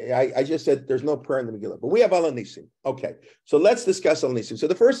 I just said there's no prayer in the Megillah, but we have Hanissim. Okay, so let's discuss Hanissim. So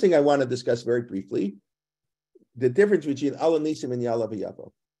the first thing I want to discuss very briefly, the difference between Hanissim and Ya'aleh V'Yavo.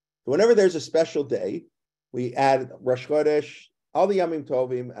 So whenever there's a special day, we add Rosh Chodesh, all the Yamim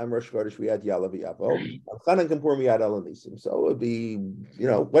Tovim and Rosh Chodesh, we add Ya'aleh V'Yavo. On Chana and Kippur, we add Hanissim. So it would be,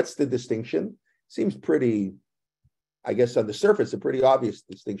 what's the distinction? Seems pretty, I guess on the surface, a pretty obvious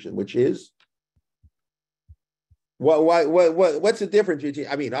distinction, which is, what's the difference between?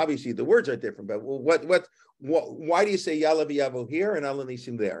 I mean, obviously the words are different, but why do you say Ya'aleh V'Yavo here and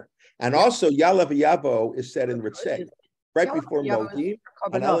Hanissim there? And also Ya'aleh V'Yavo is said in Ritzei, right before Modim,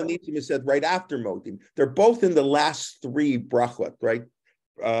 and Hanissim is said right after Modim. They're both in the last three brachot, right?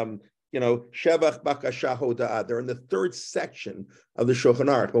 Shevach Bakasha Hoda'ah. They're in the third section of the Shulchan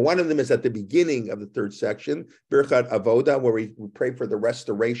Aruch, but one of them is at the beginning of the third section, Birchat Avoda, where we pray for the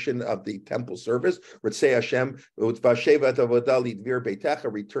restoration of the temple service. Ritzei Hashem, V'ashevat Avoda Lidvir Beitecha,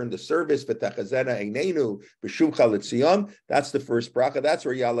 return the service. V'techazena Einenu B'shuvcha L'Tzion. That's the first bracha. That's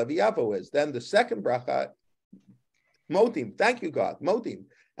where Ya'aleh V'Yavo is. Then the second bracha, Modim. Thank you, God, Modim,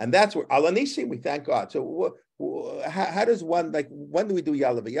 and that's where Hanissim. We thank God. So how does one, when do we do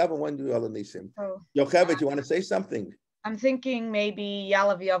Ya'aleh V'Yavo and when do we do Hanissim? Yocheved, you want to say something? I'm thinking maybe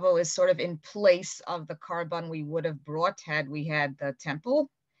Ya'aleh V'Yavo is sort of in place of the Karban we would have brought had we had the temple.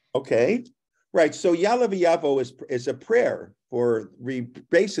 Okay, right. So Ya'aleh V'Yavo is a prayer for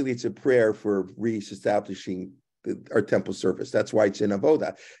basically it's a prayer for reestablishing our temple service. That's why it's in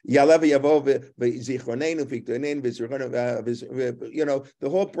Avoda. Ya'aleh V'Yavo v'zichronenu v'iktonenu v'zirchonu. The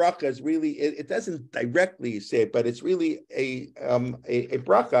whole bracha is really, it doesn't directly say it, but it's really a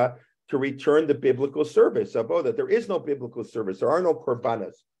bracha to return the biblical service. Avoda. There is no biblical service. There are no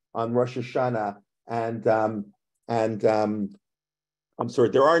korbanos on Rosh Hashanah I'm sorry,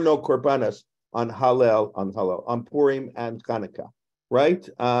 there are no korbanos on on Purim and Chanukah, right?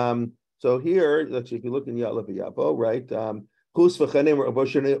 So here, let's see, if you look in Ya'aleh V'Yavo, right?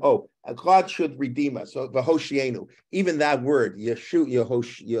 God should redeem us. So V'hoshienu, even that word,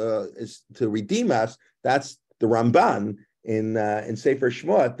 Yehosh, is to redeem us. That's the Ramban in Sefer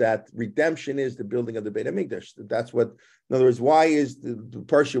Shmot, that redemption is the building of the Beit HaMikdash. That's what, in other words, why is the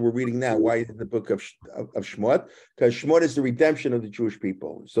parsha we're reading now, why is it the book of Shmot? Because Shmot is the redemption of the Jewish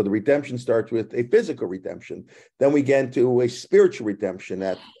people. So the redemption starts with a physical redemption. Then we get into a spiritual redemption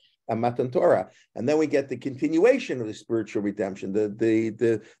at Matan Torah, and then we get the continuation of the spiritual redemption,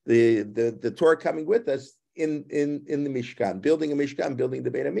 the Torah coming with us in the Mishkan, building a Mishkan, building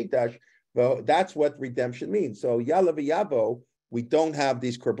the Beit HaMikdash. Well, that's what redemption means. So Ya'aleh V'Yavo, we don't have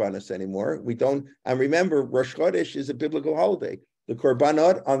these korbanos anymore. We don't, and remember, Rosh Chodesh is a biblical holiday. The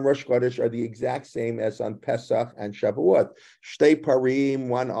korbanot on Rosh Chodesh are the exact same as on Pesach and Shavuot. Shtei parim,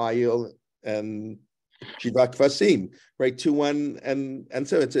 one ayil, and Shiva Kvasim, right? 2, 1, and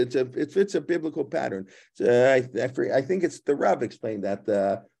so it's a biblical pattern. I think it's the Rabbi explained that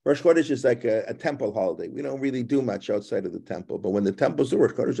Rosh Chodesh is like a temple holiday. We don't really do much outside of the temple, but when the temple's do,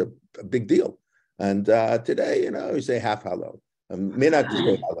 Rosh Chodesh is a big deal. And today, we say half halal, minhag to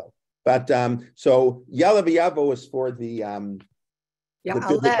say halal. But so Ya'aleh V'Yavo is for the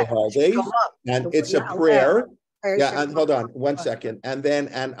biblical holidays, and it's a prayer. Yeah, and hold on 1 second, and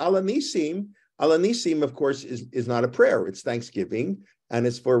Al Hanissim, of course, is not a prayer. It's Thanksgiving, and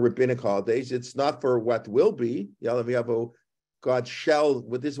it's for rabbinic holidays. It's not for what will be. Ya'aleh V'Yavo, God shall.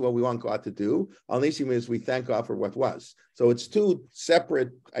 This is what we want God to do. Al Hanissim is we thank God for what was. So it's 2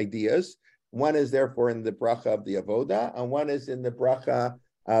 separate ideas. One is therefore in the bracha of the avoda, and one is in the bracha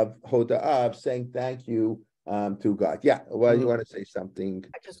of hoda'ah, of saying thank you to God. Yeah, well, you want to say something?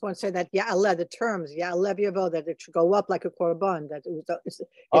 I just want to say that the terms Ya'aleh V'Yavo, that it should go up like a korban. That it's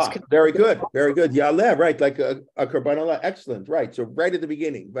very good, Ya'aleh, right? Like a korban olah, excellent, right? So right at the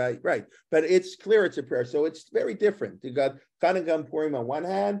beginning, right. But it's clear it's a prayer, so it's very different. You got Chanukah Purim on one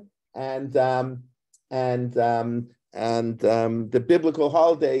hand, and the biblical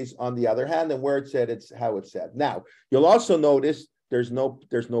holidays on the other hand, and where it said it's how it's said. Now you'll also notice there's no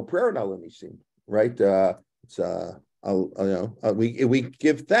prayer in Al Hanissim, right? We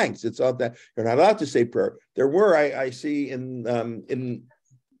give thanks. It's all that you're not allowed to say prayer. There were I see in the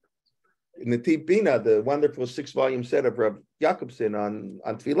Tibina, the wonderful 6-volume set of Rabbi Jacobson on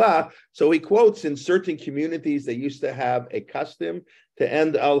Tefillah. So he quotes in certain communities they used to have a custom to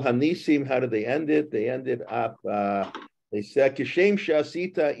end Al Hanissim. How do they end it? They ended up. They said Kishem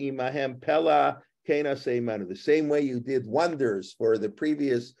Shasita Imahem Pella. The same way you did wonders for the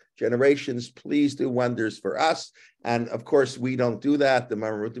previous generations, please do wonders for us. And of course, we don't do that. The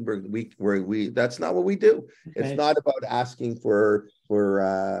Maimon Rutenberg, we that's not what we do. Okay. It's not about asking for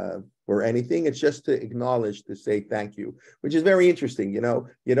anything. It's just to acknowledge, to say thank you, which is very interesting. You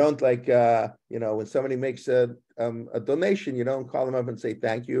don't like when somebody makes a donation, you don't call them up and say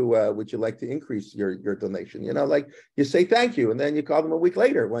thank you. Would you like to increase your donation? Like you say thank you, and then you call them a week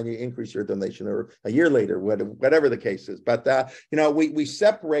later when you increase your donation, or a year later, whatever the case is. But we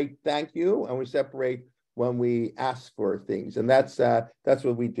separate thank you and we separate when we ask for things, and that's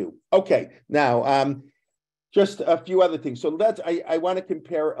what we do. Okay, now. Just a few other things. So I want to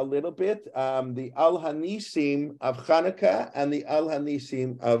compare a little bit the Al Hanissim of Hanukkah and the Al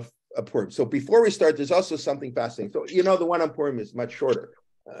Hanissim of Purim. So before we start, there's also something fascinating. So the one on Purim is much shorter.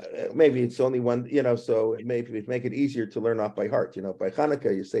 Maybe it's only one. So maybe it make it easier to learn off by heart. By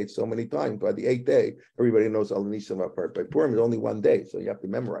Hanukkah you say it so many times. By the 8th day, everybody knows Al Hanissim off heart. By Purim, it's only one day, so you have to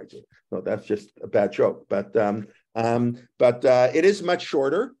memorize it. No, that's just a bad joke. But it is much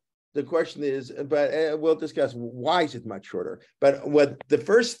shorter. The question is, but we'll discuss why is it much shorter. But what the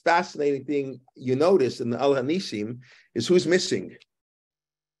first fascinating thing you notice in the Al Hanissim is who's missing.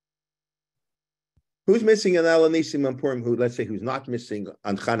 Who's missing in Al Hanissim and Purim? Let's say who's not missing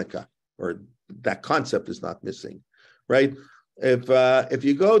on Hanukkah, or that concept is not missing, right? If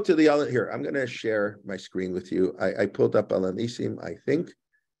you go to the here, I'm going to share my screen with you. I pulled up Al Hanissim. I think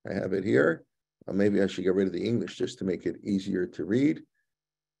I have it here. Maybe I should get rid of the English just to make it easier to read.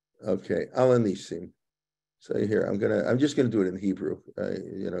 Okay, Al Hanissim. So here, I'm just gonna do it in Hebrew,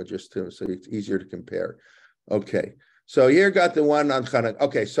 just so it's easier to compare. Okay, so here got the one on Chanukah.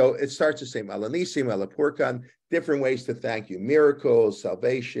 Okay, so it starts the same. Al Hanissim, Al Purkan, different ways to thank you: miracles,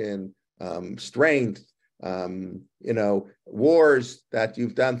 salvation, strength, wars that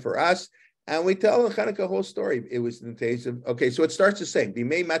you've done for us. And we tell the Chanukah whole story. It was in the days of, so it starts the same.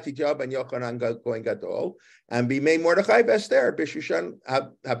 Bimei Matijah ben Yochanan Kohen Gadol, and Bimei Mordechai Esther B'Shushan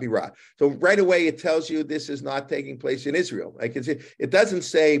Habirah. So right away it tells you this is not taking place in Israel. It doesn't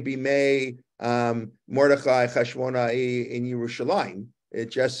say Bimei Mordechai Chashmonai in Yerushalayim. It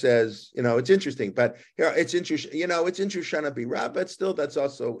just says, it's interesting, but it's interesting, it's in Shushan Habirah, but still that's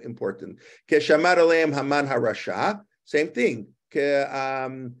also important. Keshamar Aleim Haman Harasha, same thing.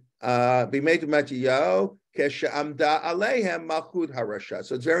 So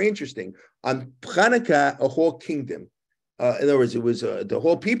it's very interesting. On Hanukkah, a whole kingdom. In other words, it was the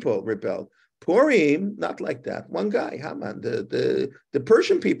whole people rebelled. Purim, not like that. One guy, Haman. The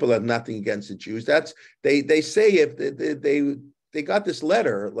Persian people have nothing against the Jews. They say if they got this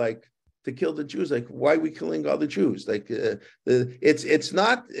letter like to kill the Jews, like why are we killing all the Jews? Like it's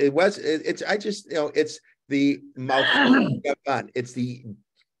the Malchut Yavan. It's the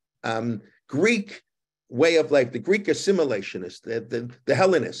Greek way of life, the Greek assimilationist, the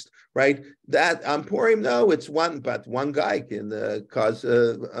Hellenist, right? That on Purim, no, it's one guy can cause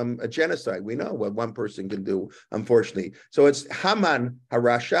a genocide. We know what one person can do, unfortunately. So it's Haman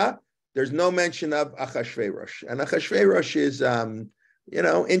Harasha. There's no mention of Achashverosh, and Achashverosh is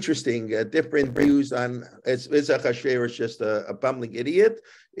interesting. Different views on is Achashverosh just a bumbling idiot?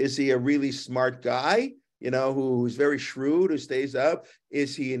 Is he a really smart guy? Who's very shrewd, who stays up?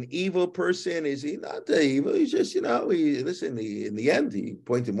 Is he an evil person? Is he not evil? He's just, in the end, he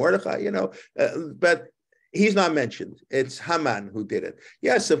pointed Mordechai, but he's not mentioned. It's Haman who did it.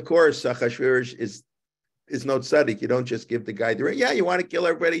 Yes, of course, Achashverosh is no tzaddik. You don't just give the guy you want to kill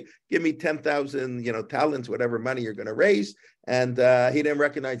everybody, give me 10,000, talents, whatever money you're going to raise. And he didn't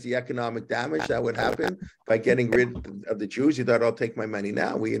recognize the economic damage that would happen by getting rid of the Jews. He thought, I'll take my money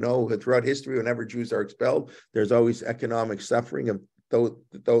now. We know throughout history, whenever Jews are expelled, there's always economic suffering of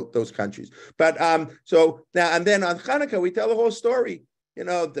those countries. But so now, and then on Hanukkah, we tell the whole story.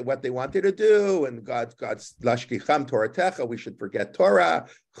 What they wanted to do, and God's lashkicham Toratecha, we should forget Torah,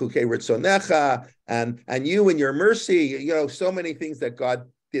 chukei ritzonecha, and you and your mercy, so many things that God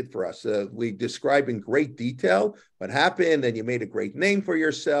did for us. We describe in great detail what happened, and you made a great name for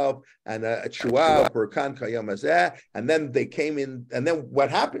yourself, and a tshuah, Burkan Kayom Hazeh, and then they came in, and then what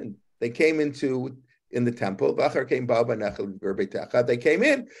happened? They came in the temple. They came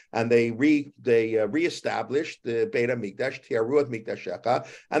in and they reestablished the Beit HaMikdash, Tiaruat Mikdashecha,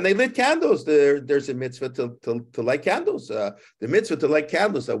 and they lit candles. There's a mitzvah to light candles. The mitzvah to light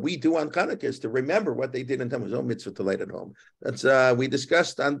candles that we do on Hanukkah is to remember what they did in temple. There's no mitzvah to light at home. That's we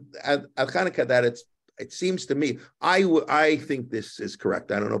discussed at Hanukkah that it seems to me, I think this is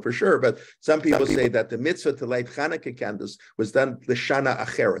correct. I don't know for sure, but some people say that the mitzvah to light Hanukkah candles was done l'shana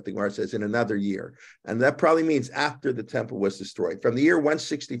acheret, the Gemara says, in another year. And that probably means after the temple was destroyed. From the year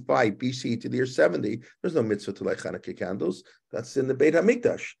 165 BC to the year 70, there's no mitzvah to light Hanukkah candles. That's in the Beit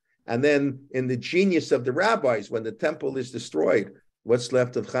HaMikdash. And then in the genius of the rabbis, when the temple is destroyed, what's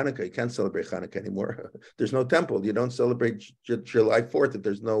left of Hanukkah? You can't celebrate Hanukkah anymore. There's no temple. You don't celebrate July 4th if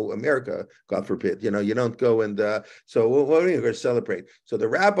there's no America, God forbid. You don't go and, so what are you going to celebrate? So the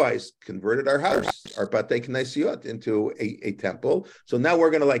rabbis converted our house, our Batei Knesiyot, into a temple. So now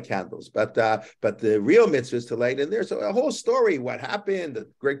we're going to light candles. But the real mitzvah is to light in there. So a whole story, what happened, the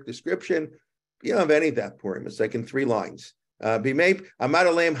great description. You don't have any of that Purim. It's like in 3 lines. That's a verse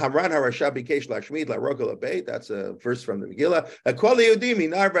from the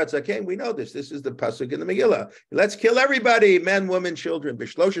Megillah. We know this. This is the pasuk in the Megillah. Let's kill everybody, men, women, children.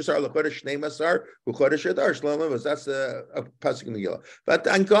 That's a pasuk in the Megillah. But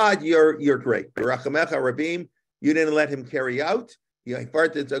on God, you're great. You didn't let him carry out. His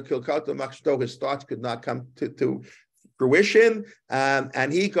thoughts could not come to fruition,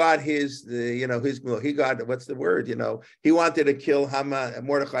 and he got he got, what's the word, he wanted to kill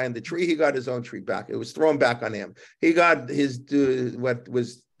Mordechai in the tree. He got his own tree back. It was thrown back on him. He got what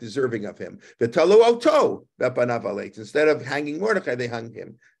was deserving of him. The talu oto instead of hanging Mordechai, they hung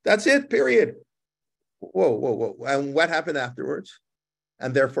him. That's it, period. Whoa. And what happened afterwards?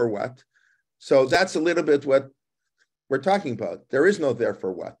 And therefore what? So that's a little bit what we're talking about. There is no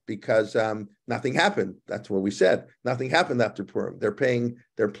therefore what, because nothing happened. That's what we said. Nothing happened after Purim. They're paying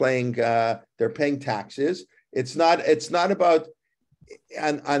taxes. It's not about,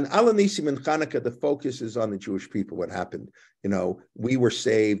 and on Hanissim and Hanukkah, the focus is on the Jewish people. What happened? We were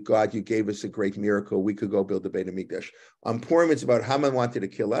saved. God, you gave us a great miracle. We could go build the Beit HaMikdash. On Purim, it's about Haman wanted to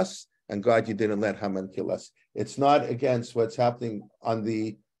kill us, and God, you didn't let Haman kill us. It's not against what's happening on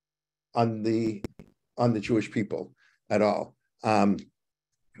the Jewish people at all.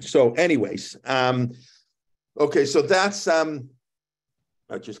 So anyways, okay, so that's,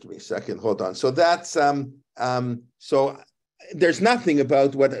 just give me a second, hold on. So that's, so there's nothing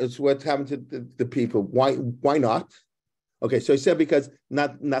about what happened to the people. Why not? Okay, so I said because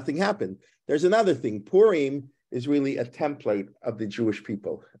nothing happened. There's another thing. Purim is really a template of the Jewish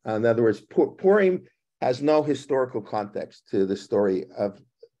people. In other words, Purim has no historical context to the story of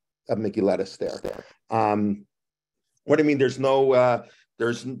Megillat Esther. What do you mean? There's no,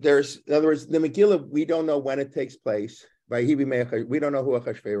 there's, in other words, the Megillah, we don't know when it takes place. We don't know who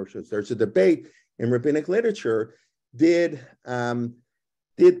Achashverosh is. There's a debate in rabbinic literature. Did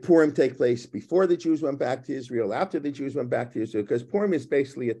Purim take place before the Jews went back to Israel, after the Jews went back to Israel? Because Purim is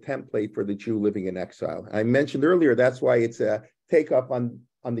basically a template for the Jew living in exile. I mentioned earlier, that's why it's a take-up on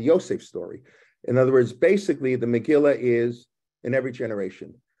the Yosef story. In other words, basically, the Megillah is in every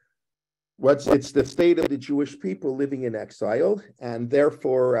generation. it's the state of the Jewish people living in exile, and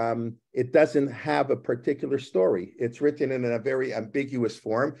therefore it doesn't have a particular story. It's written in a very ambiguous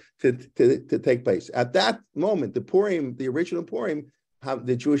form to take place. At that moment, the Purim, the original Purim,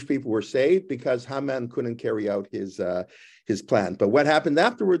 the Jewish people were saved because Haman couldn't carry out his plan. But what happened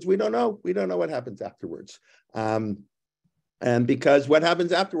afterwards, we don't know. We don't know what happens afterwards. And because what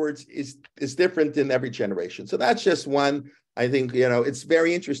happens afterwards is different in every generation. So that's just one. I think, it's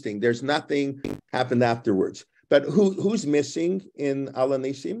very interesting. There's nothing happened afterwards. But who's missing in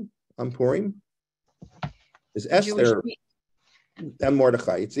Hanissim on Purim? Is Esther and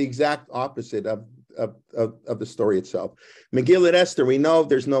Mordechai. It's the exact opposite of the story itself. Megillat Esther, we know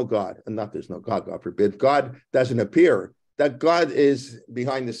there's no God. And not there's no God, God forbid. God doesn't appear. That God is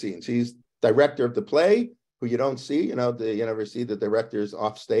behind the scenes. He's director of the play, who you don't see. You never see the directors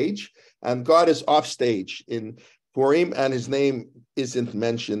off stage. And God is off stage in Purim, and his name isn't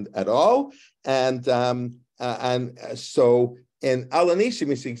mentioned at all. And so in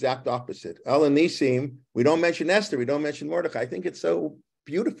Hanissim, it's the exact opposite. Hanissim, we don't mention Esther, we don't mention Mordechai. I think it's so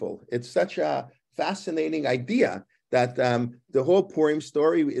beautiful. It's such a fascinating idea that the whole Purim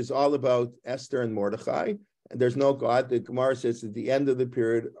story is all about Esther and Mordechai. And there's no God. The Gemara says at the end of the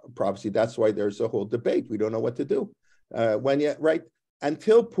period of prophecy, that's why there's a whole debate. We don't know what to do.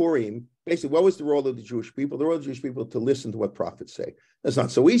 Until Purim, basically, what was the role of the Jewish people? The role of the Jewish people to listen to what prophets say. That's not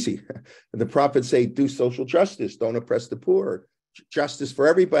so easy. The prophets say, do social justice, don't oppress the poor, justice for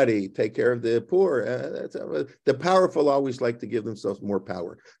everybody, take care of the poor. The powerful always like to give themselves more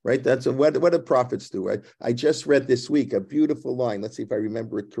power, right? That's what do prophets do, right? I just read this week a beautiful line. Let's see if I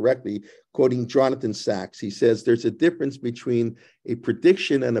remember it correctly, quoting Jonathan Sachs. He says, there's a difference between a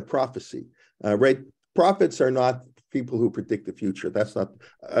prediction and a prophecy, right? Prophets are not people who predict the future. That's not,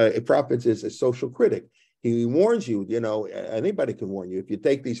 a prophet is a social critic. He warns you, anybody can warn you. If you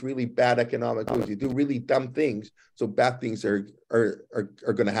take these really bad economic moves, you do really dumb things, so bad things are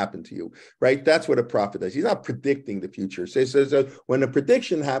going to happen to you, right? That's what a prophet does. He's not predicting the future. So he says when a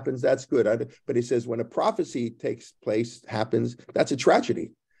prediction happens, that's good. But he says when a prophecy happens, that's a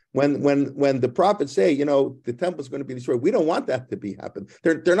tragedy. When the prophets say, the temple is going to be destroyed, we don't want that to happen.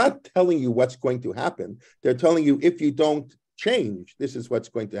 They're not telling you what's going to happen. They're telling you if you don't change, this is what's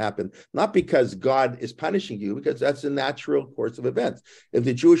going to happen. Not because God is punishing you, because that's a natural course of events. If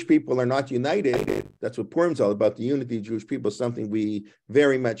the Jewish people are not united, that's what Purim's all about. The unity of Jewish people is something we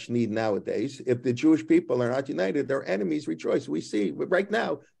very much need nowadays. If the Jewish people are not united, their enemies rejoice. We see right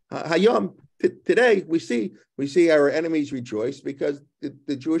now, Hayom, today we see our enemies rejoice because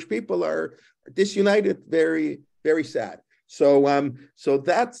the Jewish people are disunited. Very, very sad. So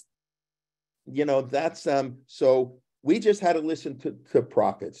we just had to listen to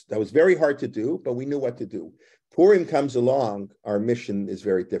prophets. That was very hard to do, but we knew what to do. Purim comes along, our mission is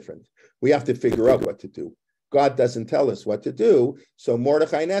very different. We have to figure out what to do. God doesn't tell us what to do. So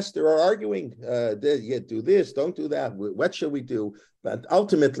Mordechai and Esther are arguing, do this, don't do that. What should we do? But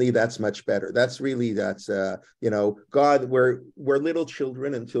ultimately, that's much better. God, we're little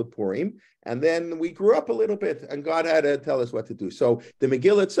children until Purim. And then we grew up a little bit, and God had to tell us what to do. So the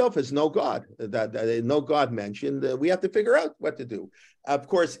Megillah itself has no God, no God mentioned. We have to figure out what to do. Of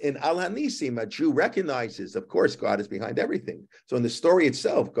course, in Hanissim, a Jew recognizes, of course, God is behind everything. So in the story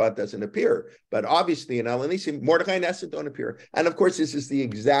itself, God doesn't appear. But obviously, in Hanissim, Mordechai and Esther don't appear. And of course, this is the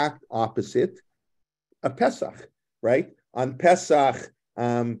exact opposite of Pesach, right? On Pesach,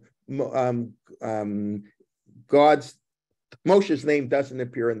 Moshe's name doesn't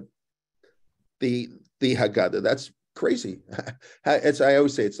appear in the Haggadah. That's crazy. As I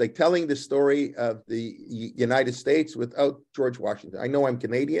always say, it's like telling the story of the United States without George Washington. I know I'm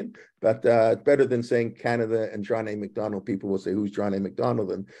Canadian, but it's better than saying Canada and John A. Macdonald. People will say, who's John A.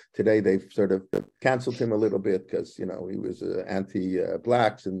 Macdonald? And today they've sort of canceled him a little bit because, he was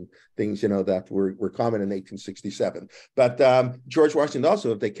anti-blacks and things, that were common in 1867. But George Washington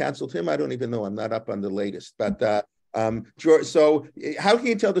also, if they canceled him, I don't even know. I'm not up on the latest. But so how can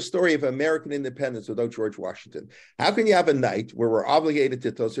you tell the story of American independence without George Washington? How can you have a night where we're obligated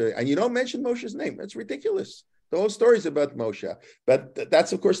to tell story and you don't mention Moshe's name? That's ridiculous. The whole story is about Moshe. But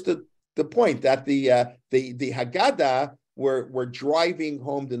that's, of course, the point that the Haggadah were driving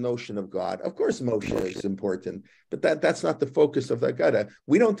home the notion of God. Of course, Moshe is important, but that's not the focus of the Haggadah.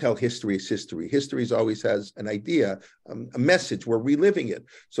 We don't tell history as history. History always has an idea, a message. We're reliving it.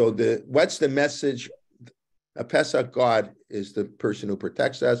 So what's the message? A Pesach God is the person who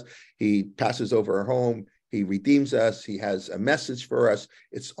protects us. He passes over our home. He redeems us. He has a message for us.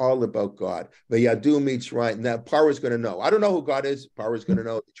 It's all about God. The Yadu meets right. Now, Paro is going to know. I don't know who God is. Paro is going to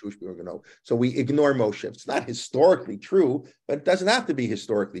know. The Jewish people are going to know. So we ignore Moshe. It's not historically true, but it doesn't have to be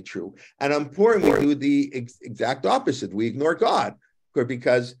historically true. And on Purim, we do the exact opposite. We ignore God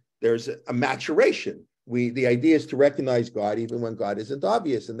because there's a maturation. The idea is to recognize God even when God isn't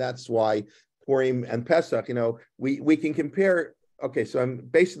obvious. And that's why Purim and Pesach, we can compare. Okay, so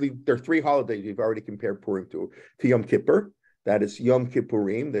there are 3 holidays we've already compared Purim to Yom Kippur. That is Yom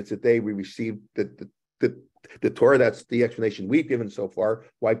Kippurim. That's the day we received the Torah. That's the explanation we've given so far,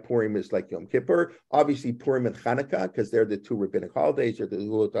 why Purim is like Yom Kippur. Obviously, Purim and Hanukkah, because they're the 2 rabbinic holidays, they're the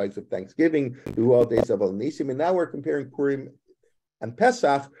holidays of Thanksgiving, the holidays of Hanissim. And now we're comparing Purim and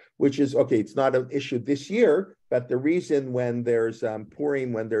Pesach, which is, okay, it's not an issue this year, but the reason when there's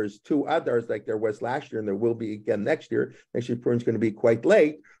Purim, when there's 2 Adars, like there was last year, and there will be again next year Purim's going to be quite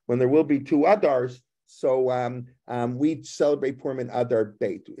late, when there will be 2 Adars, so we celebrate Purim in Adar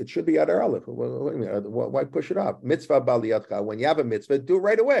Beit. It should be Adar Aleph. Why push it off? Mitzvah Baliyatcha. When you have a mitzvah, do it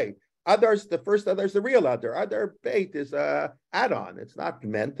right away. Adar's the first Adar's the real Adar. Adar Beit is a add-on. It's not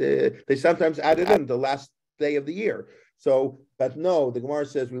meant, they sometimes add it in the last day of the year. So, but no, the Gemara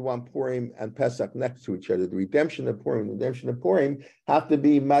says we want Purim and Pesach next to each other. The redemption of Purim and the redemption of Purim have to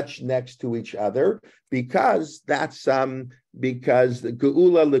be much next to each other, because that's because the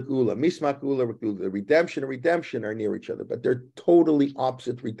Geula L'Geula, Mismach Geula L'Geula, the redemption and redemption are near each other, but they're totally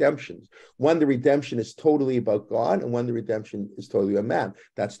opposite redemptions. One, the redemption is totally about God, and one, the redemption is totally about man.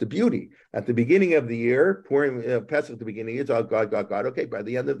 That's the beauty. At the beginning of the year, Purim, Pesach at the beginning, it's all God, God, God. Okay, by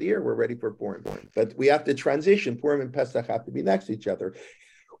the end of the year, we're ready for Purim. But we have to transition. Purim and Pesach have to be next to each other.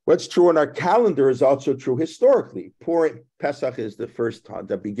 What's true in our calendar is also true historically. Purim, Pesach is the first time,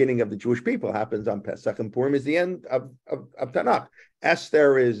 the beginning of the Jewish people happens on Pesach, and Purim is the end of Tanakh.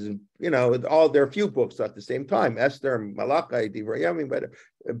 Esther is, there are a few books at the same time. Esther, Malachi, Divrei Yamim,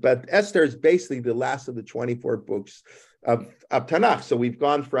 but Esther is basically the last of the 24 books of Tanakh. So we've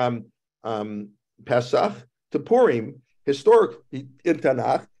gone from Pesach to Purim. Historically, in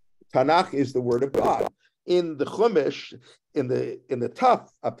Tanakh, Tanakh is the word of God. In the Chumash, in the Taf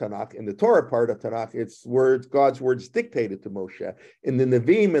of Tanakh, in the Torah part of Tanakh, it's God's words dictated to Moshe. In the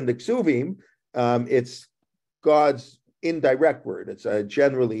Nevi'im and the Ksuvim, it's God's indirect word. It's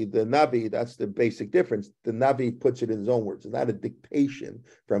generally the Navi. That's the basic difference. The Navi puts it in his own words. It's not a dictation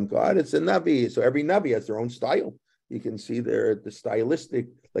from God. It's a Navi. So every Navi has their own style. You can see the stylistic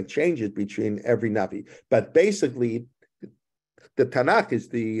changes between every Navi. But basically, the Tanakh is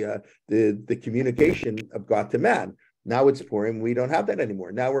the communication of God to man. Now it's Purim. We don't have that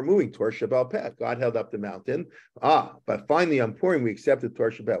anymore. Now we're moving Torah Shabbat Peh. God held up the mountain. But finally on Purim, we accepted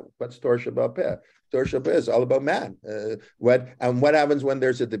Torah Shabbat. What's Torah Shabbat Peh? Torah Shabbat is all about man. What happens when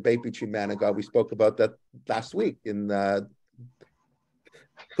there's a debate between man and God? We spoke about that last week in Torah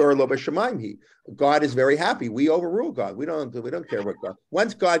Lo B'Shamayim. God is very happy. We overrule God. We don't care about God.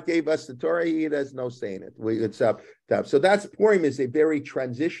 Once God gave us the Torah, He has no say in it. It's up. So that's Purim is a very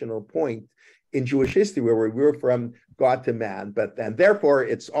transitional point in Jewish history where we were from God to man, and therefore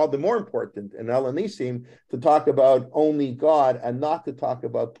it's all the more important in El Hanissim to talk about only God and not to talk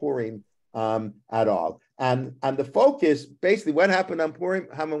about Purim at all. And the focus, basically, what happened on Purim?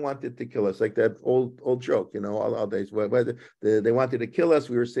 Haman wanted to kill us, like that old joke, all days. They wanted to kill us,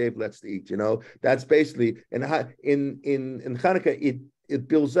 we were saved. Let's eat. That's basically in Hanukkah. It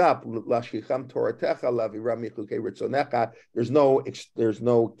builds up. There's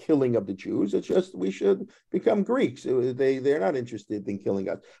no killing of the Jews. It's just we should become Greeks. They're not interested in killing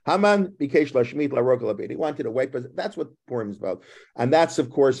us. Haman bikesh lashmit larog. He wanted to wipe us. That's what Purim is about, and that's of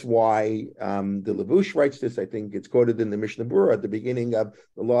course why the Levush writes this. I think it's quoted in the Mishnah Berurah at the beginning of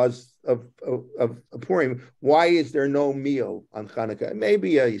the laws of Purim. Why is there no meal on Hanukkah? Maybe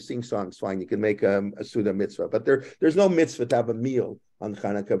you sing songs, fine. You can make a Suda mitzvah, but there's no mitzvah to have a meal on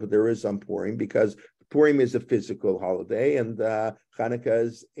Hanukkah, but there is on Purim, because Purim is a physical holiday and Hanukkah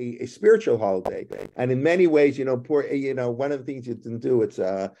is a spiritual holiday. And in many ways, one of the things you can do, it's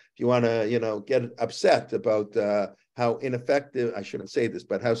if you want to, get upset about how ineffective, I shouldn't say this,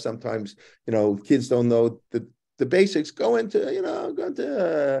 but how sometimes, kids don't know the basics, go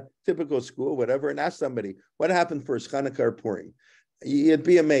into typical school, whatever, and ask somebody, what happened first, Hanukkah or Purim? You'd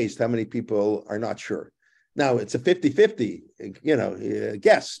be amazed how many people are not sure. Now, it's a 50-50,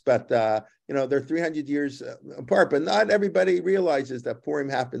 guess, but, they're 300 years apart, but not everybody realizes that Purim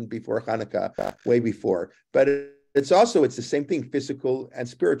happened before Hanukkah, way before. But it's the same thing, physical and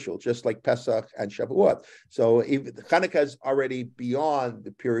spiritual, just like Pesach and Shavuot. So Hanukkah is already beyond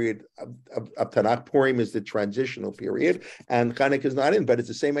the period of Tanakh. Purim is the transitional period, and Hanukkah is not in, but it's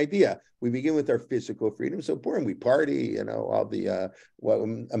the same idea. We begin with our physical freedom. So Purim, we party, all the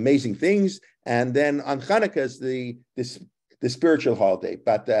amazing things, and then on Hanukkah is the spiritual holiday.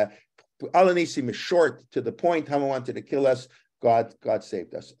 But Hanissim is short, to the point. Haman wanted to kill us. God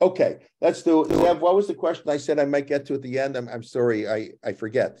saved us. Okay, let's do. What was the question? I said I might get to at the end. I'm sorry, I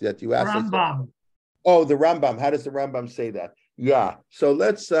forget that you asked. Rambam. Oh, the Rambam. How does the Rambam say that? Yeah. So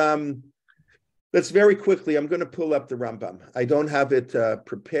let's very quickly. I'm going to pull up the Rambam. I don't have it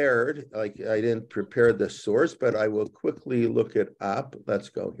prepared. Like I didn't prepare the source, but I will quickly look it up. Let's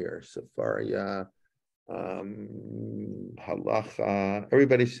go here. Safaria. Halacha.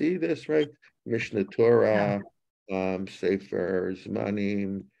 Everybody see this, right? Mishnah Torah. Yeah. Sefer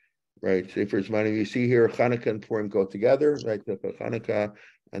Zmanim, right? Sefer Zmanim. You see here, Hanukkah and Purim go together, right? Hanukkah,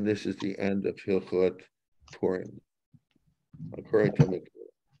 and this is the end of Hilchot Purim. According to Megillah.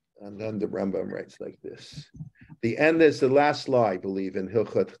 And then the Rambam writes like this. The end is the last law, I believe, in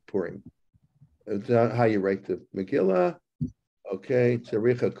Hilchot Purim. It's not how you write the Megillah. Okay.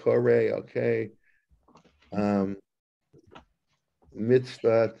 Tzarich Kore. Okay.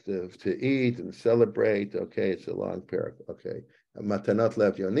 Mitzvah to eat and celebrate. Okay, it's a long paragraph. Okay, matanot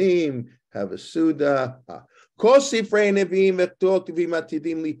lev yonim, have a suda. Kol sifrei neviim v'tor tivim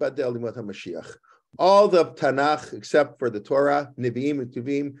atidim lipadel limot haMashiach. All the Tanakh except for the Torah, neviim and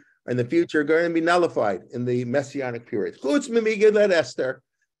tuvim, in the future are going to be nullified in the Messianic period. Chutz mimigillat Esther,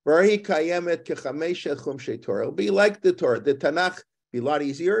 v'rahi kayemet kechameshet chumshei Torah. It'll be like the Torah, the Tanakh. Be a lot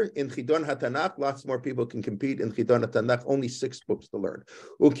easier. In Chidon HaTanakh, lots more people can compete. In Chidon HaTanakh, only 6 books to learn.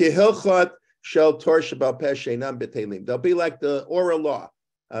 Ukehilchot shel Torah shebal peh sheinam betelim. They'll be like the oral law,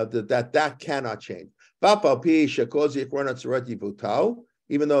 that cannot change. Vapal pi shekol zichron hatzurat yivutau,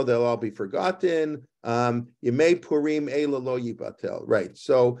 even though they'll all be forgotten. Yemei Purim eila lo yivatel. Right.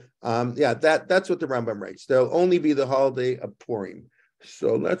 So, that's what the Rambam writes. There'll only be the holiday of Purim.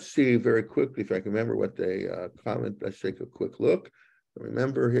 So let's see very quickly if I can remember what they comment. Let's take a quick look.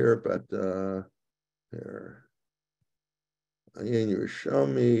 Remember here, but here. You show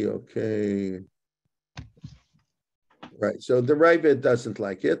me, okay. Right, so the Rabbi doesn't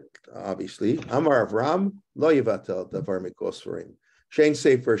like it, obviously. Amar Avram, lo yivatel davar mikos farim. Shein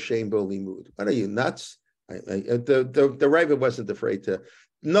sefer, shein bo limud. What are you, nuts? The Rabbi wasn't afraid to.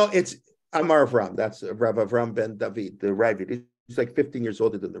 No, it's Amar Avram. That's Rav Avram ben David, the Rabbi. He's like 15 years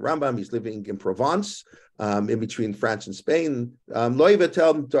older than the Rambam. He's living in Provence, in between France and Spain. Lo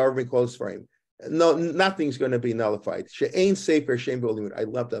yivatel davar mikos farim. No, nothing's going to be nullified. She'ain sefer she'ain b'olimud. I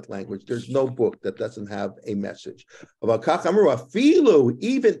love that language. There's no book that doesn't have a message.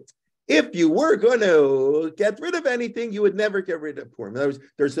 Even if you were going to get rid of anything, you would never get rid of Purim. In other words,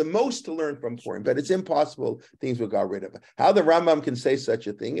 there's the most to learn from Purim, but it's impossible things would got rid of it. How the Rambam can say such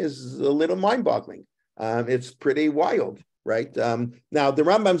a thing is a little mind-boggling. It's pretty wild, right? Now, the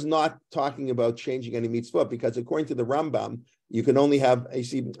Rambam's not talking about changing any mitzvot, because according to the Rambam, you can only have, you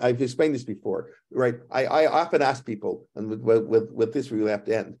see, I've explained this before, right? I often ask people, and with this we will have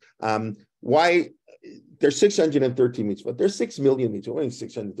to end, why there's 613 mitzvot. There's 6 million mitzvot. What do you mean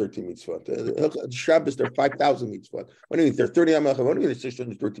 613 mitzvot? Shabbos, there are 5,000 mitzvot. What do you mean there's 39 mitzvot? What do you mean there's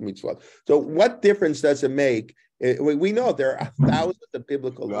 613 mitzvot? So what difference does it make? We know there are thousands of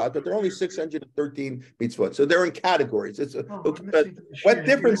biblical laws, but there are only 613 mitzvot. So they're in categories. But what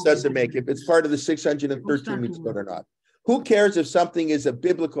difference does it make if it's part of the 613 mitzvot or not? Who cares if something is a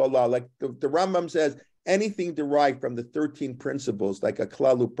biblical law? Like the Rambam says, anything derived from the 13 principles, like a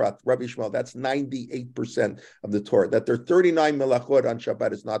klalu prat, Rabbi Shmuel, that's 98% of the Torah. That there are 39 melachot on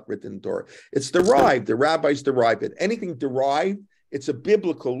Shabbat is not written in Torah. It's derived. The rabbis derive it. Anything derived, it's a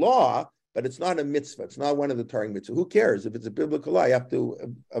biblical law, but it's not a mitzvah. It's not one of the Torah mitzvah. Who cares? If it's a biblical law, you have to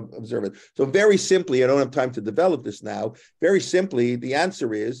observe it. So very simply, I don't have time to develop this now. Very simply, the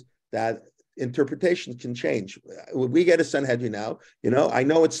answer is that interpretation can change. We get a Sanhedrin now. I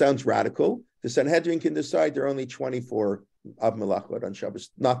know it sounds radical. The Sanhedrin can decide there are only 24 of melachot on Shabbos,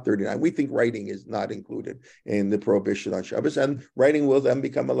 not 39. We think writing is not included in the prohibition on Shabbos, and writing will then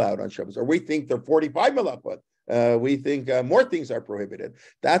become allowed on Shabbos. Or we think there are 45 melachot. We think more things are prohibited.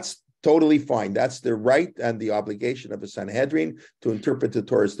 That's totally fine. That's the right and the obligation of a Sanhedrin to interpret the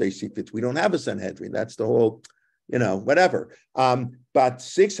Torah as they see fit. We don't have a Sanhedrin. That's the whole, whatever. But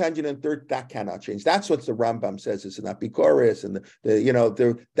 630, that cannot change. That's what the Rambam says. It's not Bikoris, and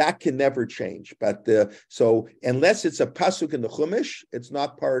that can never change. But so unless it's a pasuk in the Chumash, it's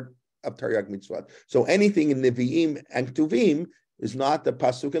not part of Taryag Mitzvot. So anything in Nevi'im and Tuvim is not the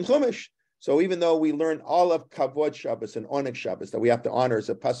pasuk in Chumash. So even though we learn all of Kavod Shabbos and Oneg Shabbos that we have to honor as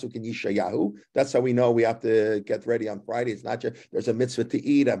a pasuk in Yeshayahu, that's how we know we have to get ready on Friday. It's not just there's a mitzvah to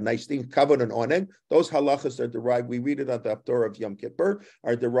eat, have nice things, Kavod and Oneg. Those halachas are derived. We read it on the Haftorah of Yom Kippur,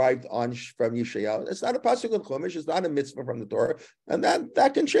 are derived from Yeshayahu. It's not a pasuk in Chumash. It's not a mitzvah from the Torah, and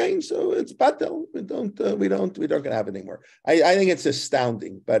that can change. So it's batel. We don't gonna have it anymore. I think it's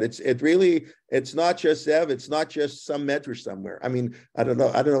astounding, but it's not just Zev. It's not just some medrash somewhere. I mean, I don't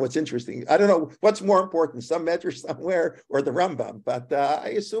know what's interesting. I don't know what's more important, some medrash somewhere or the Rambam, but I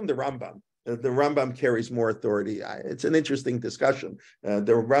assume the Rambam. The Rambam carries more authority. It's an interesting discussion.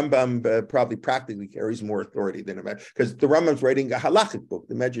 The Rambam probably practically carries more authority than a Medrash, because the Rambam's writing a halachic book.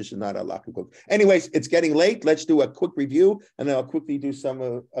 The Medrash is not a halachic book. Anyways, it's getting late. Let's do a quick review, and then I'll quickly do some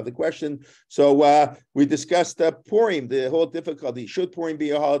of the questions. So we discussed Purim, the whole difficulty. Should Purim be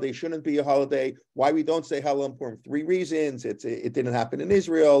a holiday? Shouldn't be a holiday? Why we don't say Halal on Purim? 3 reasons. It didn't happen in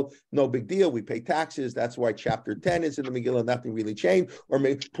Israel. No big deal. We pay taxes. That's why chapter 10 is in the Megillah. Nothing really changed. Or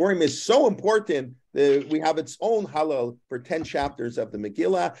Purim is so important. We have its own halal for 10 chapters of the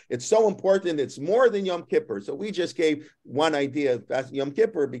Megillah. It's so important. It's more than Yom Kippur. So we just gave one idea of Yom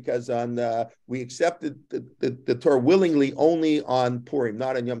Kippur because we accepted the Torah willingly only on Purim,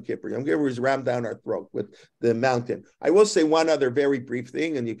 not on Yom Kippur. Yom Kippur was rammed down our throat with the mountain. I will say one other very brief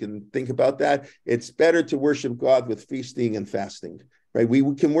thing, and you can think about that. It's better to worship God with feasting and fasting. Right? We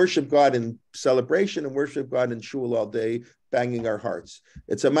can worship God in celebration and worship God in shul all day, banging our hearts.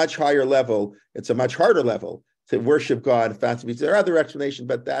 It's a much higher level. It's a much harder level to worship God. There are other explanations,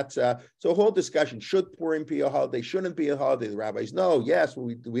 but that's so a whole discussion. Should Purim be a holiday? Shouldn't be a holiday? The rabbis know, yes,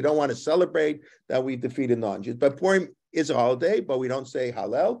 we don't want to celebrate that we defeated non-Jews. But Purim is a holiday, but we don't say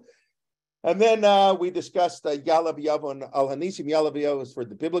Hallel. And then we discussed Yalav Yavo and Al Hanissim. Yalav Yavo is for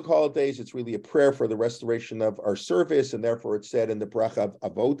the biblical holidays. It's really a prayer for the restoration of our service, and therefore it's said in the bracha of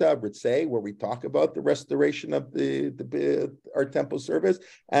Avoda, Ritzei, where we talk about the restoration of our temple service.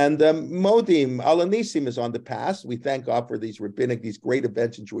 And Modim, Al Hanissim is on the past. We thank God for these great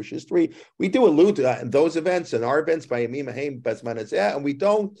events in Jewish history. We do allude to those events and our events by Yamim Haim Bazman Hazeh, and we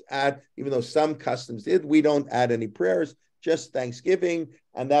don't add, even though some customs did, we don't add any prayers, just thanksgiving.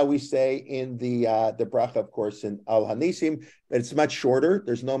 And now we say in the bracha, of course, in Al Hanissim, it's much shorter.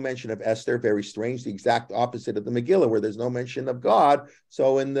 There's no mention of Esther, very strange, the exact opposite of the Megillah, where there's no mention of God.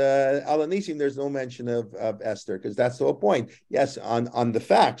 So in the Al Hanissim, there's no mention of Esther, because that's the whole point. Yes, on the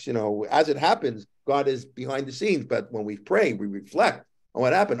facts, as it happens, God is behind the scenes, but when we pray, we reflect on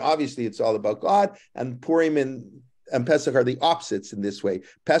what happened. Obviously, it's all about God, and Purim and Pesach are the opposites in this way.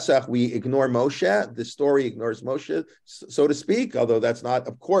 Pesach, we ignore Moshe. The story ignores Moshe, so to speak, although that's not,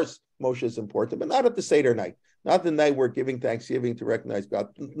 of course, Moshe is important, but not at the Seder night. Not the night we're giving thanksgiving to recognize God,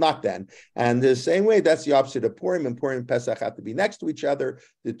 not then. And the same way, that's the opposite of Purim, and Purim and Pesach have to be next to each other,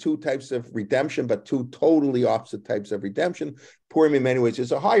 the two types of redemption, but two totally opposite types of redemption. Purim, in many ways,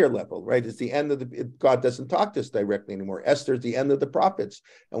 is a higher level, right? It's the end of God doesn't talk to us directly anymore. Esther's the end of the prophets,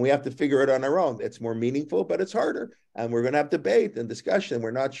 and we have to figure it on our own. It's more meaningful, but it's harder, and we're going to have debate and discussion.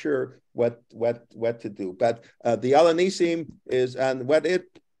 We're not sure what to do. But the Al Hanissim is, and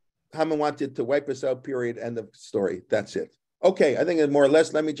Haman wanted to wipe us out, period, end of story. That's it. Okay, I think more or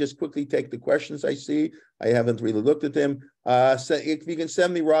less, let me just quickly take the questions I see. I haven't really looked at them. So if you can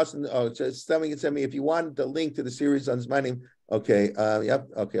send me, Ross, send me if you want the link to the series on Zmanim. Okay, yep,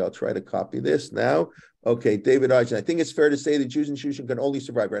 okay, I'll try to copy this now. Okay, David Arjun, I think it's fair to say the Jews in Shushan can only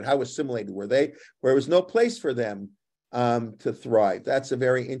survive, right? How assimilated were they? Where there was no place for them to thrive. That's a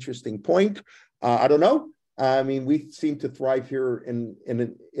very interesting point. I don't know. I mean, we seem to thrive here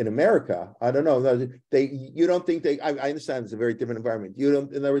in America. I don't know. You don't think I understand it's a very different environment. You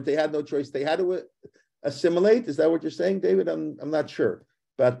don't. In other words, they had no choice. They had to assimilate. Is that what you're saying, David? I'm not sure,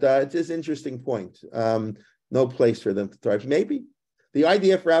 but it is an interesting point. No place for them to thrive. Maybe the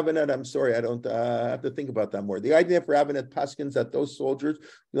IDF rabbinate. I'm sorry, I don't have to think about that more. The IDF rabbinate paskins that those soldiers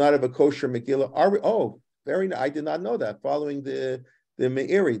do not have a kosher Megillah. I did not know that. Following the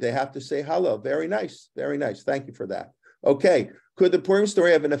Meiri, they have to say Hallel. Very nice, very nice. Thank you for that. Okay, could the Purim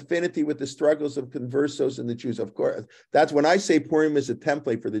story have an affinity with the struggles of conversos and the Jews? Of course, that's when I say Purim is a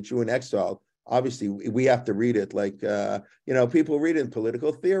template for the Jew in exile. Obviously, we have to read it like people read it in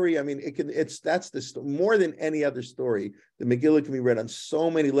political theory. I mean, that's more than any other story. The Megillah can be read on so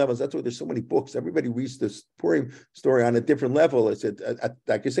many levels. That's why there's so many books. Everybody reads this Purim story on a different level. Is it,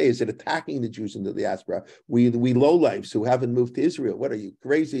 like I say, is it attacking the Jews in the diaspora? We lowlifes who haven't moved to Israel. What are you,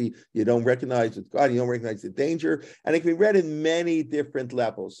 crazy? You don't recognize God. You don't recognize the danger. And it can be read in many different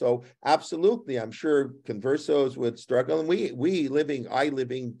levels. So absolutely, I'm sure conversos would struggle. And I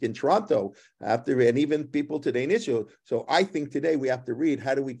living in Toronto, and even people today in Israel. So I think today we have to read,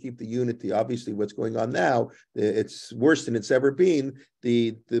 how do we keep the unity? Obviously, what's going on now, it's worse than it's ever been,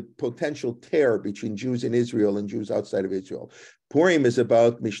 the potential tear between Jews in Israel and Jews outside of Israel. Purim is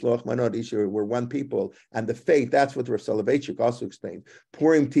about Mishloach Manot, Israel, we're one people, and the fate, that's what Rav Soloveitchik also explained.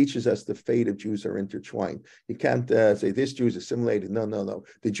 Purim teaches us the fate of Jews are intertwined. You can't say this Jew is assimilated. No.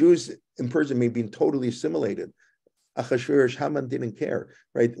 The Jews in Persia may be totally assimilated. Achashverosh, Haman didn't care,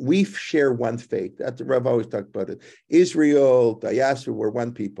 right? We share one fate. That's the Rav always talked about it. Israel, diaspora, we're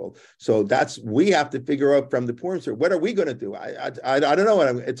one people. So we have to figure out from the Purim story, what are we going to do? I don't know.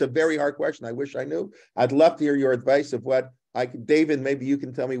 It's a very hard question. I wish I knew. I'd love to hear your advice of what David, maybe you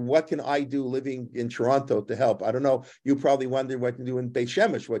can tell me, what can I do living in Toronto to help? I don't know. You probably wonder what you can do in Beit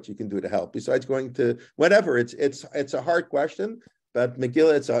Shemesh, what you can do to help besides going to whatever. It's a hard question. But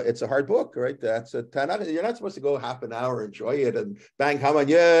Megillah, it's a hard book, right? That's a Tanakh. You're not supposed to go half an hour, enjoy it, and bang Haman,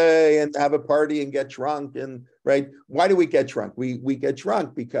 yay, and have a party and get drunk. And right? Why do we get drunk? We get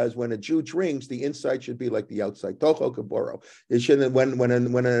drunk because when a Jew drinks, the inside should be like the outside. Toho kaboro. It shouldn't. When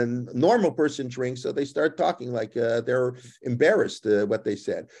a normal person drinks, so they start talking like they're embarrassed what they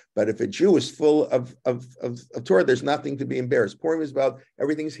said. But if a Jew is full of Torah, there's nothing to be embarrassed. Purim is about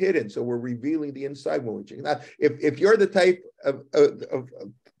everything's hidden, so we're revealing the inside when we drink. Now, if you're the type of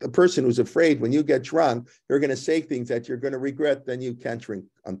a person who's afraid when you get drunk, you're going to say things that you're going to regret, then you can't drink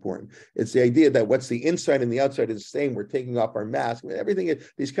on Purim. It's the idea that what's the inside and the outside is the same. We're taking off our mask. Everything,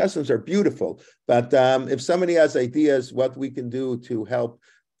 these customs are beautiful. But if somebody has ideas what we can do to help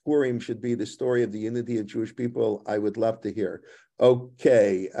Purim should be the story of the unity of Jewish people, I would love to hear.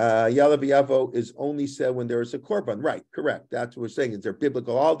 Okay, Yalav Yavo is only said when there is a korban. Right, correct. That's what we're saying. Is there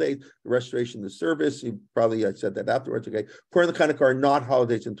biblical holidays, the restoration of the service? You probably said that afterwards. Okay, Purim and Chanukah are not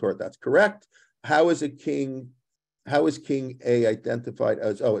holidays in Torah. That's correct. How is King A identified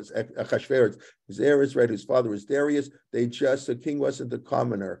as? Oh, it's Achashverosh. Darius, right? Whose father was Darius. The king wasn't the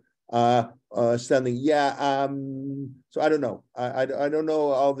commoner. Standing, so I don't know. I don't know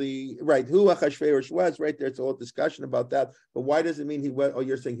all the right who Achashverosh was. Right, there's a whole discussion about that. But why does it mean he was? Oh,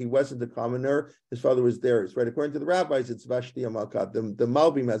 you're saying he wasn't the commoner. His father was Darius. Right, according to the rabbis, it's Vashti Hamalka. The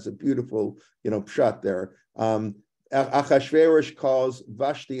Malbim has a beautiful, pshat there. Achashverosh calls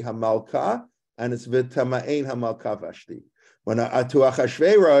Vashti Hamalka, and it's V'tama'ein Hamalka Vashti. When to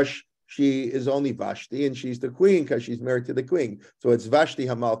Achashverosh, she is only Vashti, and she's the queen because she's married to the queen. So it's Vashti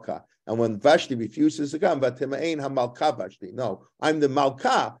Hamalka. And when Vashti refuses to come, V'tama'ein Hamalka Vashti. No, I'm the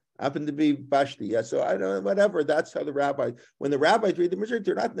Malka. I happen to be Vashti. Yeah, so I don't know, whatever. That's how when the rabbis read the Mishnah,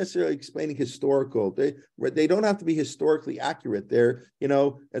 they're not necessarily explaining historical. They don't have to be historically accurate. They're,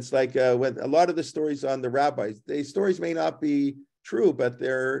 it's like when a lot of the stories on the rabbis, the stories may not be true, but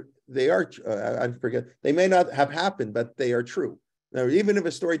they are. I forget. They may not have happened, but they are true. Now, even if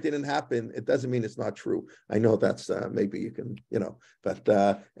a story didn't happen, it doesn't mean it's not true. I know that's maybe you can,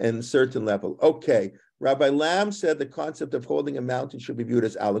 but in certain level. Okay. Rabbi Lam said the concept of holding a mountain should be viewed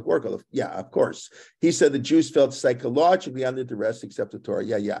as allegorical. Yeah, of course. He said the Jews felt psychologically under duress except the Torah.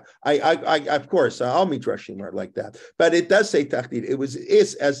 Yeah. I of course, I'll meet Rashim like that. But it does say Tachdid.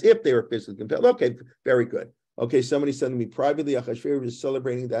 It's as if they were physically compelled. Okay, very good. Okay, somebody said to me privately, Achashverosh was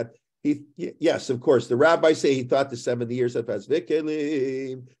celebrating that. Yes, of course. The rabbis say he thought the 70 years of as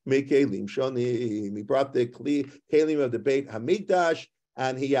Vikelim, Mikelim, Shonim. He brought the Kelim of the Beit Hamikdash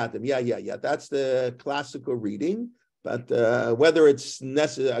and he had them. Yeah. That's the classical reading. But whether it's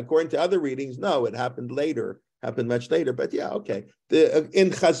necessary, according to other readings, no, it happened much later. But yeah, okay. In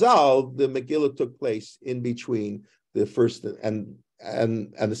Chazal, the Megillah took place in between the first and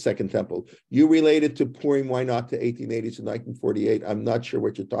the second temple. You related to Purim, why not to 1880 to 1948? I'm not sure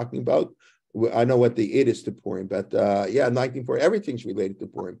what you're talking about. I know what the it is to Purim, but 1940, everything's related to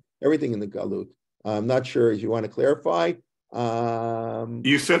Purim, everything in the Galut. I'm not sure if you want to clarify.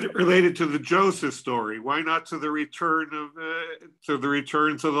 You said it related to the Joseph story. Why not to the return to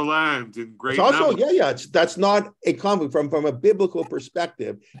the land in great also numbers? That's not a conflict from a biblical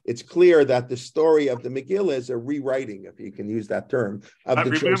perspective. It's clear that the story of the Megillah is a rewriting, if you can use that term.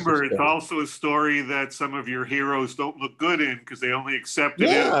 Remember, it's also a story that some of your heroes don't look good in because they only accepted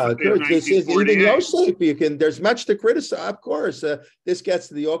it in 1948. Even Yosef, there's much to criticize. Of course, this gets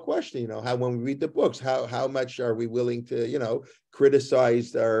to the old question. How when we read the books, how much are we willing to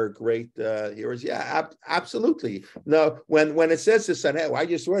criticized our great heroes? Yeah, absolutely. No, when it says the Sanhedrin, I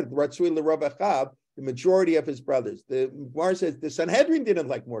just read Ratzui l'Rabachab, the majority of his brothers. The Gemara says the Sanhedrin didn't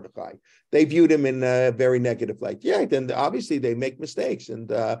like Mordechai. They viewed him in a very negative light. Yeah, then obviously they make mistakes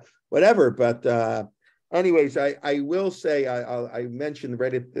and whatever. But anyways, I will say I mentioned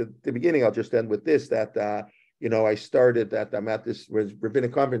right at the beginning. I'll just end with this that I started that. I'm at this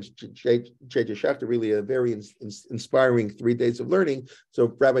rabbinic conference, J.J. Schechter, really a very inspiring 3 days of learning.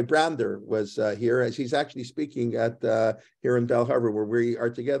 So Rabbi Brander was here, as he's actually speaking at here in Bell Harbor, where we are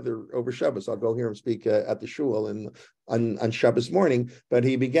together over Shabbos. I'll go hear him speak at the shul on Shabbos morning. But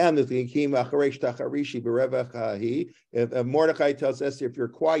he began with the if Mordechai tells Esther, if you're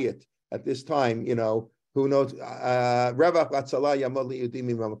quiet at this time, who knows? There'll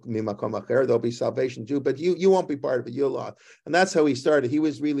be salvation too, but you won't be part of it. You'll lost. And that's how he started. He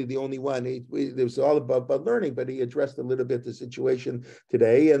was really the only one. It was all about learning, but he addressed a little bit the situation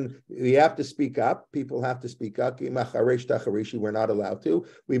today. And we have to speak up. People have to speak up. We're not allowed to.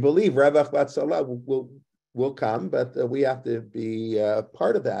 We believe Revach Batzalah will come, but we have to be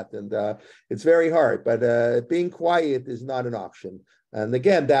part of that. And it's very hard, but being quiet is not an option. And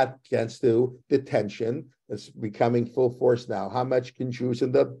again, that gets to the tension. It's becoming full force now. How much can Jews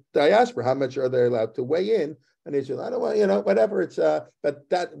in the diaspora, how much are they allowed to weigh in? And Israel, I don't want, whatever it's, but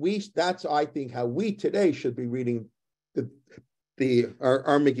that's, I think, how we today should be reading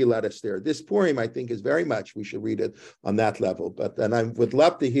our Megillat Esther. This Purim, I think, is very much, we should read it on that level. But then I would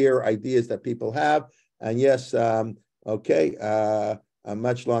love to hear ideas that people have. And yes, okay, a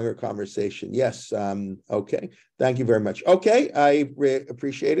much longer conversation. Yes, okay. Thank you very much. Okay, I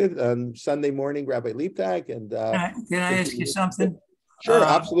appreciate it. Sunday morning, Rabbi Leiptag. And can I ask you something? Sure,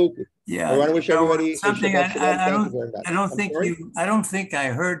 absolutely. Yeah, I want to wish everybody something. I don't think I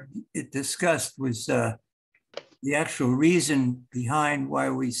heard it discussed was the actual reason behind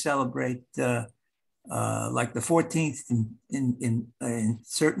why we celebrate like the 14th in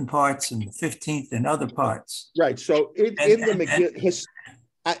certain parts and the 15th in other parts. Right. So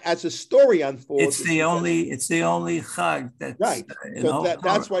as a story unfolds, it's the only Chag that's right. So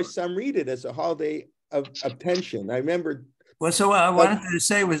that's why some read it as a holiday of tension. I remember. Well, so what I wanted to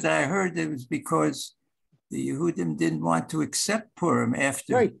say was that I heard it was because the Yehudim didn't want to accept Purim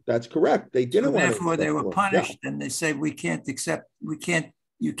after. Right. That's correct. They didn't want to. Therefore, they were punished, and they said you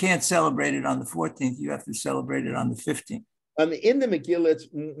can't celebrate it on the 14th. You have to celebrate it on the 15th. In the Megillah,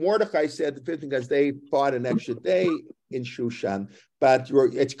 Mordechai said the 15th because they fought an extra day in Shushan. But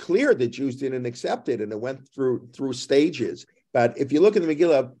it's clear the Jews didn't accept it, and it went through stages. But if you look at the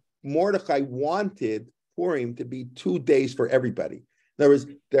Megillah, Mordechai wanted Purim to be 2 days for everybody.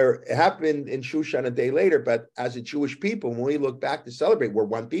 There happened in Shushan a day later, but as a Jewish people, when we look back to celebrate, we're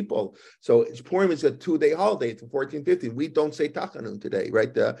one people. So Purim is a 2-day holiday for 14, 15. We don't say Tachanun today,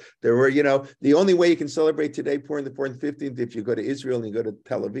 right? There were, the only way you can celebrate today, Purim the 14th, 15th, if you go to Israel and you go to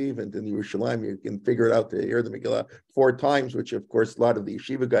Tel Aviv and then Yerushalayim, you can figure it out to hear the Megillah 4 times, which of course a lot of the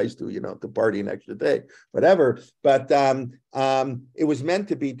yeshiva guys do, to party an extra day, whatever. But it was meant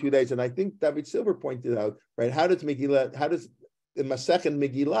to be 2 days. And I think David Silver pointed out, right? In Masechet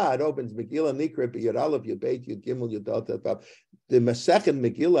Megillah, it opens Megillah Nikra Yud Aleph Yud Beit Yud Gimel Yud Dal Tet Vav. The Masechet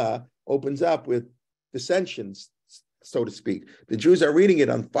Megillah opens up with dissensions, so to speak. The Jews are reading it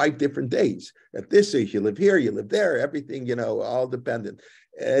on 5 different days. At this age, you live here, you live there, everything, all dependent.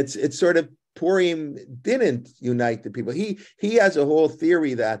 It's sort of Purim didn't unite the people. He has a whole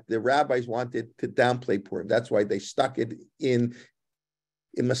theory that the rabbis wanted to downplay Purim. That's why they stuck it in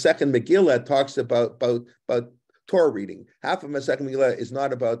Masechet Megillah. It talks about Torah reading. Half of Masechet Megillah is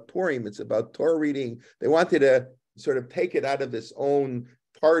not about Purim, it's about Torah reading. They wanted to sort of take it out of its own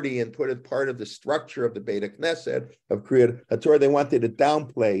party and put it part of the structure of the Beit HaKnesset, of create a Torah. They wanted to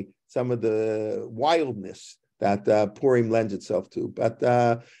downplay some of the wildness that Purim lends itself to. But,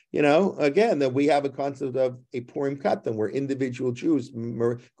 again, that we have a concept of a Purim Katan, where individual Jews,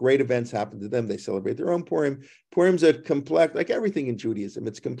 great events happen to them. They celebrate their own Purim. Purim's a complex, like everything in Judaism,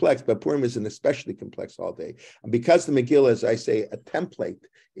 it's complex, but Purim is an especially complex holiday. And because the Megillah, as I say, a template,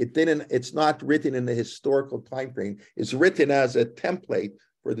 it's not written in a historical time frame. It's written as a template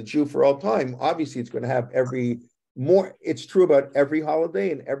for the Jew for all time. Obviously, it's going to have it's true about every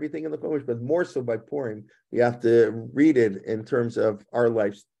holiday and everything in the Chumash, but more so by Purim. We have to read it in terms of our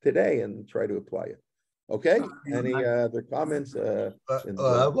lives today and try to apply it. Okay? Any other comments?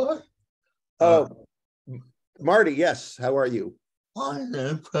 Marty, yes. How are you? I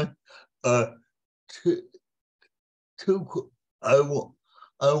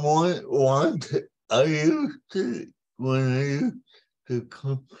used to, when I used to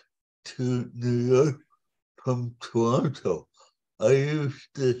come to New York from Toronto, I used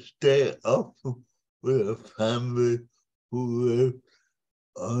to stay up with a family who lived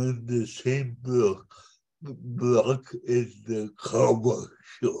on the same block as the car wash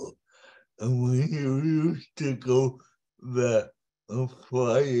shop. And when you used to go there on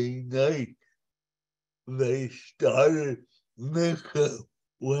Friday night, they started making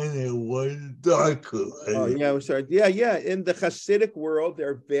when it was darker. Oh, yeah, I'm sorry. Yeah. In the Hasidic world,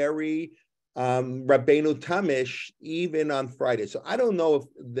 they're very Rabbeinu Tamish, even on Friday. So I don't know if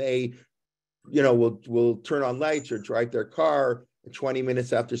they, will turn on lights or drive their car 20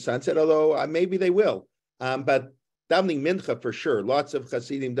 minutes after sunset, although maybe they will. But davening mincha for sure. Lots of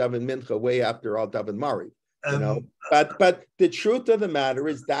Hasidim daven mincha way after all daven Mariv. But the truth of the matter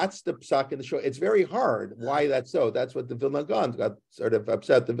is that's the psak in the show. It's very hard. Why that's so? That's what the Vilna Gaon got sort of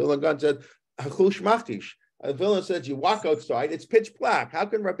upset. The Vilna Gaon said, "Hachush machtish." The Vilna says, "You walk outside, it's pitch black. How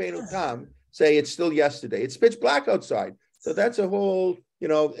can Rabbeinu Tam say it's still yesterday? It's pitch black outside." So that's a whole,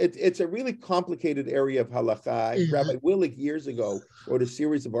 it's a really complicated area of halakha. Rabbi Willig years ago wrote a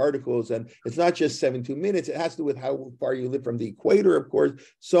series of articles, and it's not just 72 minutes. It has to do with how far you live from the equator, of course,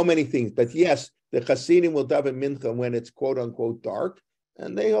 so many things. But yes, the Hasidim will daven mincha when it's quote unquote dark,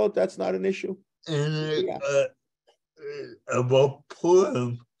 and they hold that's not an issue. And about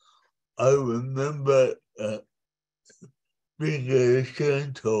Purim, I remember being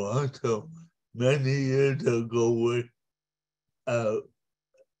in Toronto many years ago with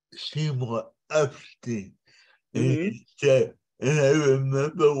Seymour Epstein, and he said, and I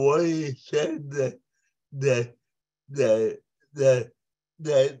remember what he said that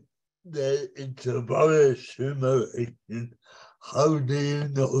it's about a simulation. How do you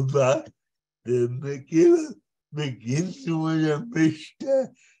know that? The Megillah begins with a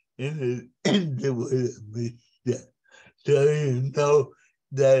Mishnah and it ends with a Mishnah. So you know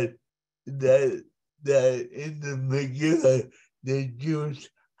that in the Megillah, the Jews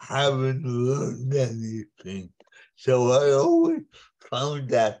haven't learned anything. So I always found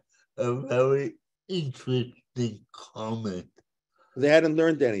that a very interesting comment. They hadn't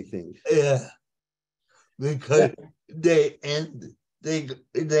learned anything. Yeah, because they end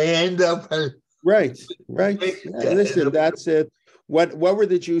up as right. Yeah, listen, that's it. What were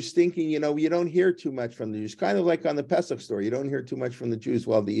the Jews thinking? You don't hear too much from the Jews. Kind of like on the Pesach story, you don't hear too much from the Jews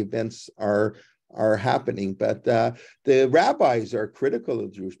while the events are happening. But the rabbis are critical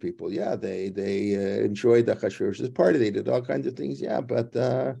of Jewish people. Yeah, they enjoyed the Hashur's party. They did all kinds of things. Yeah, but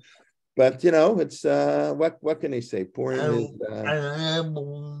it's what can they say? Purim is. I have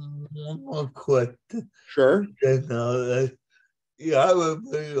one more question. Sure. Yeah.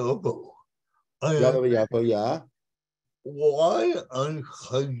 Why on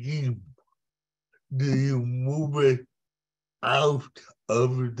Chagim do you move it out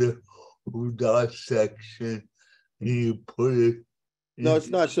of the Huda section and you put it? No, it's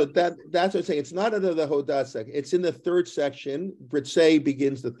not. So that's what I'm saying. It's not under the Hodah section. It's in the third section. Britzei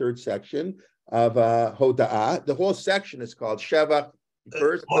begins the third section of Hoda'ah. The whole section is called Sheva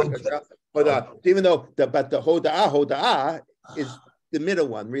first. Hodah. Even though the Hoda'ah is the middle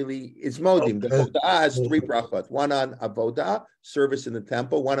one. Really, is Modim. The Hoda'ah has three brachot: one on Avodah, service in the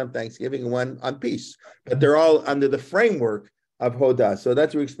temple; one on Thanksgiving; and one on peace. But they're all under the framework of Hodah. So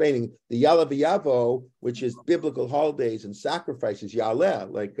that's what we're explaining. The Yalav Yavo, which is biblical holidays and sacrifices, Yaleh,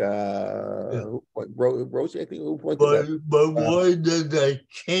 like Rosie, I think, who pointed that. But why did that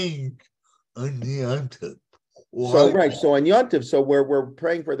change on the Yontif? So on Yontif, so we're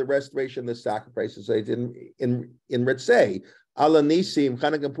praying for the restoration of the sacrifices in Ritzei. Allah Nisim,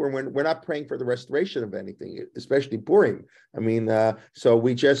 Chanukah, Purim, we're not praying for the restoration of anything, especially Purim. I mean, so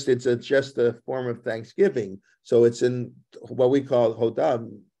it's just a form of thanksgiving. So it's in what we call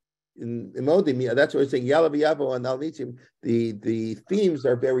Hodam. In Modim, that's what we're saying. Yalav Yavo and Al Nisim, the themes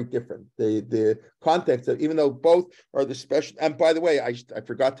are very different. The context of, even though both are the special. And by the way, I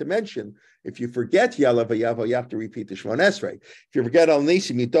forgot to mention, if you forget Yalav Yavo, you have to repeat the Shemon Esrei. If you forget Al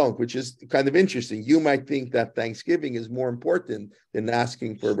Nisim, you don't, which is kind of interesting. You might think that Thanksgiving is more important than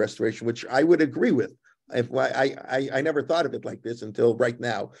asking for restoration, which I would agree with. I never thought of it like this until right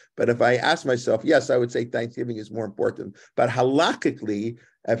now. But if I ask myself, yes, I would say Thanksgiving is more important. But halakhically,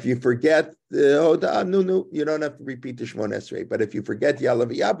 if you forget the Hodah, you don't have to repeat the Shemon Esrei. But if you forget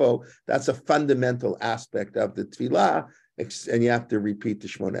Yalav Yavo, that's a fundamental aspect of the Tefillah, and you have to repeat the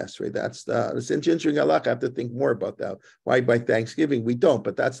Shemon Esrei. That's interesting halakha. I have to think more about that. Why by Thanksgiving we don't?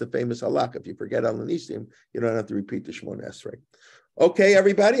 But that's the famous halakha. If you forget Al Nisim, you don't have to repeat the Shemon Esrei. Okay,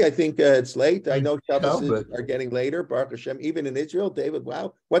 everybody, I think it's late. I know Shabbos are getting later. Baruch Hashem, even in Israel. David,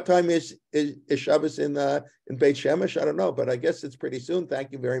 wow. What time is Shabbos in Beit Shemesh? I don't know, but I guess it's pretty soon.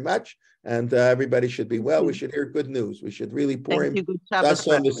 Thank you very much. And everybody should be well. We should hear good news. We should really Purim.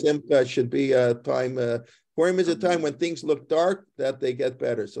 The Simcha should be a time. Purim is a time when things look dark, that they get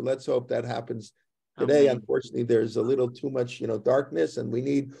better. So let's hope that happens today. Okay. Unfortunately, there's a little too much, darkness, and we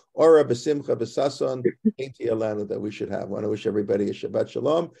need Ora B'Simcha B'Sason that we should have. I want to wish everybody a Shabbat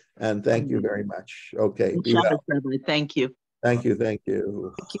Shalom, and thank you very much. Okay, be well. Rabbi. Thank you. Thank you. Thank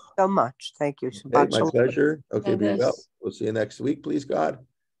you. Thank you so much. Thank you. Okay, Shabbat my shalom. pleasure. Okay, be well. Shabbos. We'll see you next week, please, God.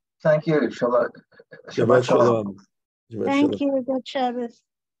 Thank you. Shabbat Shabbat shalom. shalom. Shabbat Thank shalom. you. Good Shabbos.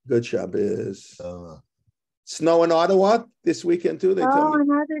 Good Shabbos. Snow in Ottawa this weekend too. They tell Oh, me.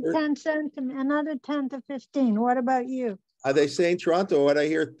 another 10 centimeters, another 10 to 15. What about you? Are they saying Toronto? What I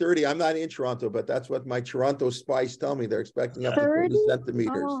hear 30. I'm not in Toronto, but that's what my Toronto spies tell me. They're expecting up to 30? 30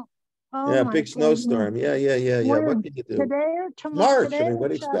 centimeters. Oh Yeah, my big snowstorm. goodness. Yeah. What When? can you do? Today or tomorrow? March. Today I mean, or what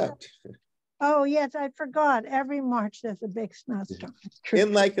do you Shabbos? expect? Oh, yes, I forgot. Every March there's a big snowstorm. It's true.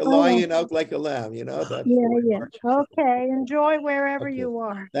 In like a lion, out like a lamb. You know, that's the way March is. Okay, enjoy wherever Okay. you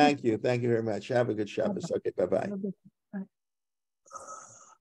are. Thank you. Thank you very much. Have a good Shabbos. Okay, bye-bye.